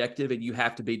very objective and you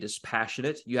have to be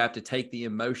dispassionate. You have to take the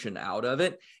emotion out of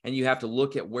it, and you have to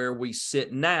look at where we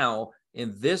sit now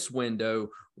in this window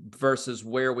versus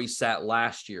where we sat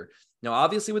last year. Now,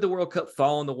 obviously, with the World Cup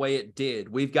falling the way it did,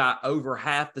 we've got over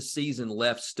half the season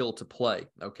left still to play,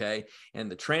 okay?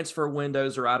 And the transfer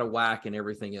windows are out of whack and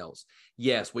everything else.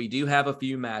 Yes, we do have a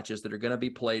few matches that are going to be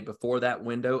played before that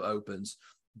window opens,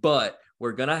 but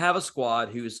we're going to have a squad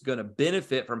who's going to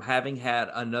benefit from having had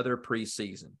another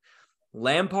preseason.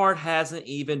 Lampard hasn't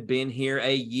even been here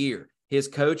a year. His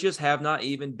coaches have not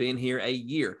even been here a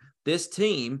year. This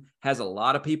team has a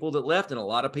lot of people that left and a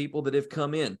lot of people that have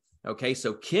come in. Okay,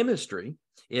 so chemistry,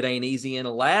 it ain't easy in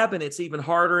a lab, and it's even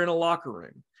harder in a locker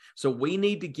room. So we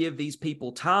need to give these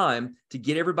people time to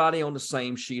get everybody on the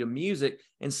same sheet of music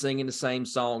and singing the same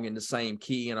song in the same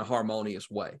key in a harmonious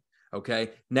way.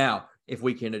 Okay, now, if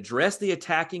we can address the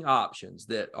attacking options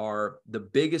that are the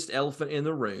biggest elephant in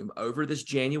the room over this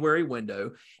January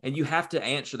window, and you have to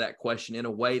answer that question in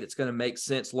a way that's going to make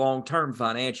sense long-term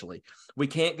financially. We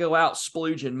can't go out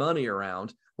splooging money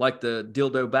around like the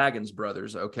Dildo Baggins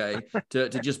brothers, okay, to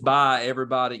just buy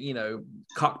everybody,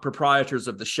 cock proprietors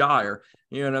of the Shire,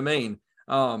 you know what I mean?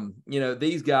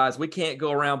 These guys, we can't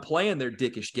go around playing their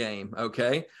dickish game,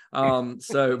 okay?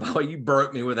 So, boy, you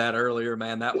broke me with that earlier,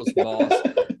 man. That was boss.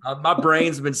 My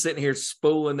brain's been sitting here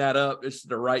spooling that up. It's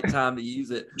the right time to use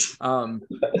it.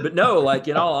 But no, like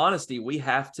in all honesty, we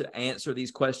have to answer these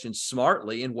questions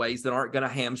smartly in ways that aren't going to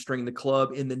hamstring the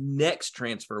club in the next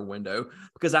transfer window,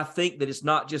 because I think that it's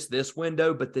not just this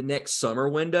window, but the next summer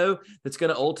window that's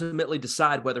going to ultimately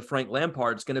decide whether Frank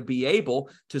Lampard's going to be able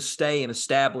to stay and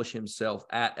establish himself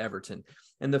at Everton.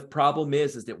 And the problem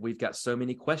is that we've got so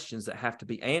many questions that have to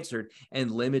be answered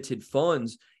and limited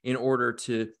funds in order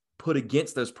to put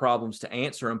against those problems to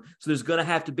answer them. So there's going to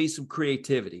have to be some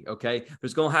creativity, okay?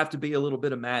 There's going to have to be a little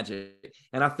bit of magic.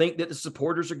 And I think that the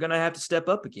supporters are going to have to step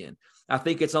up again. I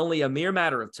think it's only a mere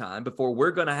matter of time before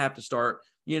we're going to have to start,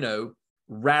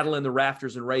 rattling the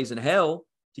rafters and raising hell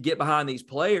to get behind these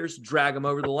players, drag them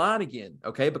over the line again,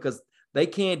 okay? Because they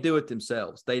can't do it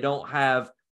themselves. They don't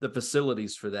have the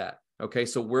facilities for that, okay?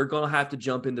 So we're going to have to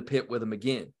jump in the pit with them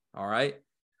again, all right?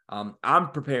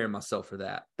 I'm preparing myself for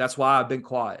that. That's why I've been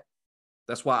quiet.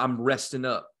 That's why I'm resting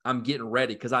up. I'm getting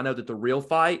ready because I know that the real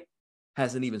fight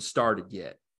hasn't even started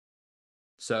yet.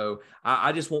 So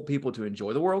I just want people to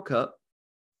enjoy the World Cup,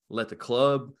 let the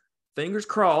club, fingers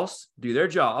crossed, do their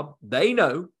job. They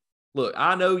know. Look,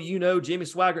 I know, Jimmy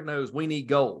Swaggart knows we need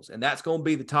goals, and that's going to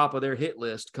be the top of their hit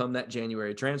list come that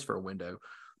January transfer window.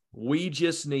 We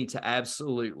just need to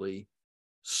absolutely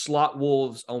slot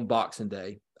Wolves on Boxing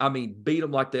Day. I mean, beat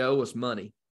them like they owe us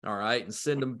money. All right, and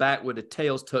send them back with the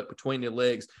tails tucked between their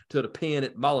legs to the pen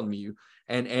at Molineux,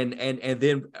 and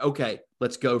then okay,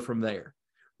 let's go from there.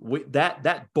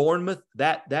 That Bournemouth,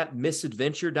 that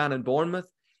misadventure down in Bournemouth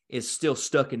is still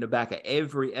stuck in the back of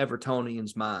every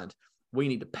Evertonian's mind. We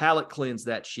need to palate cleanse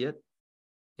that shit,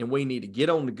 and we need to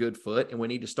get on the good foot, and we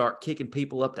need to start kicking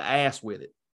people up the ass with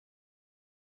it.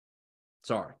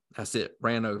 Sorry, that's it.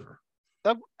 Ran over.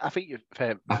 I think you're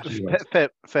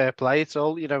fair play. It's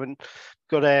all, and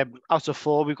got out of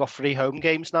 4, we've got 3 home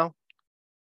games now.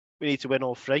 We need to win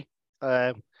all 3.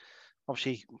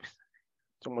 Obviously, I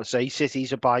don't want to say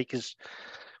City's a bye because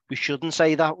we shouldn't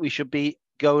say that. We should be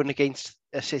going against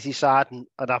a City side and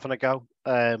having a go.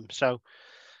 So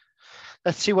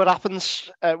let's see what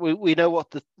happens. We know what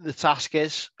the task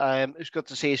is. It's good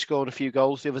to see us scoring a few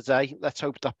goals the other day. Let's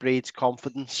hope that breeds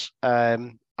confidence,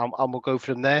 and we'll go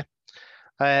from there.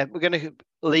 We're going to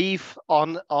leave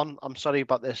on. I'm sorry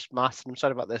about this, Matt. I'm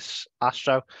sorry about this,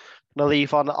 Astro. I'm going to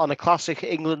leave on a classic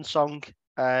England song.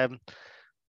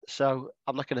 So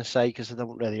I'm not going to say because I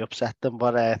don't really upset them,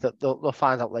 but they'll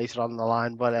find out later on the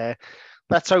line. But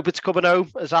let's hope it's coming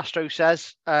home, as Astro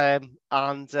says. And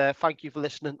thank you for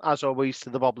listening, as always,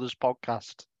 to the Bobblers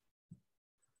podcast.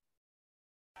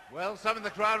 Well, some of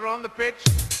the crowd are on the pitch.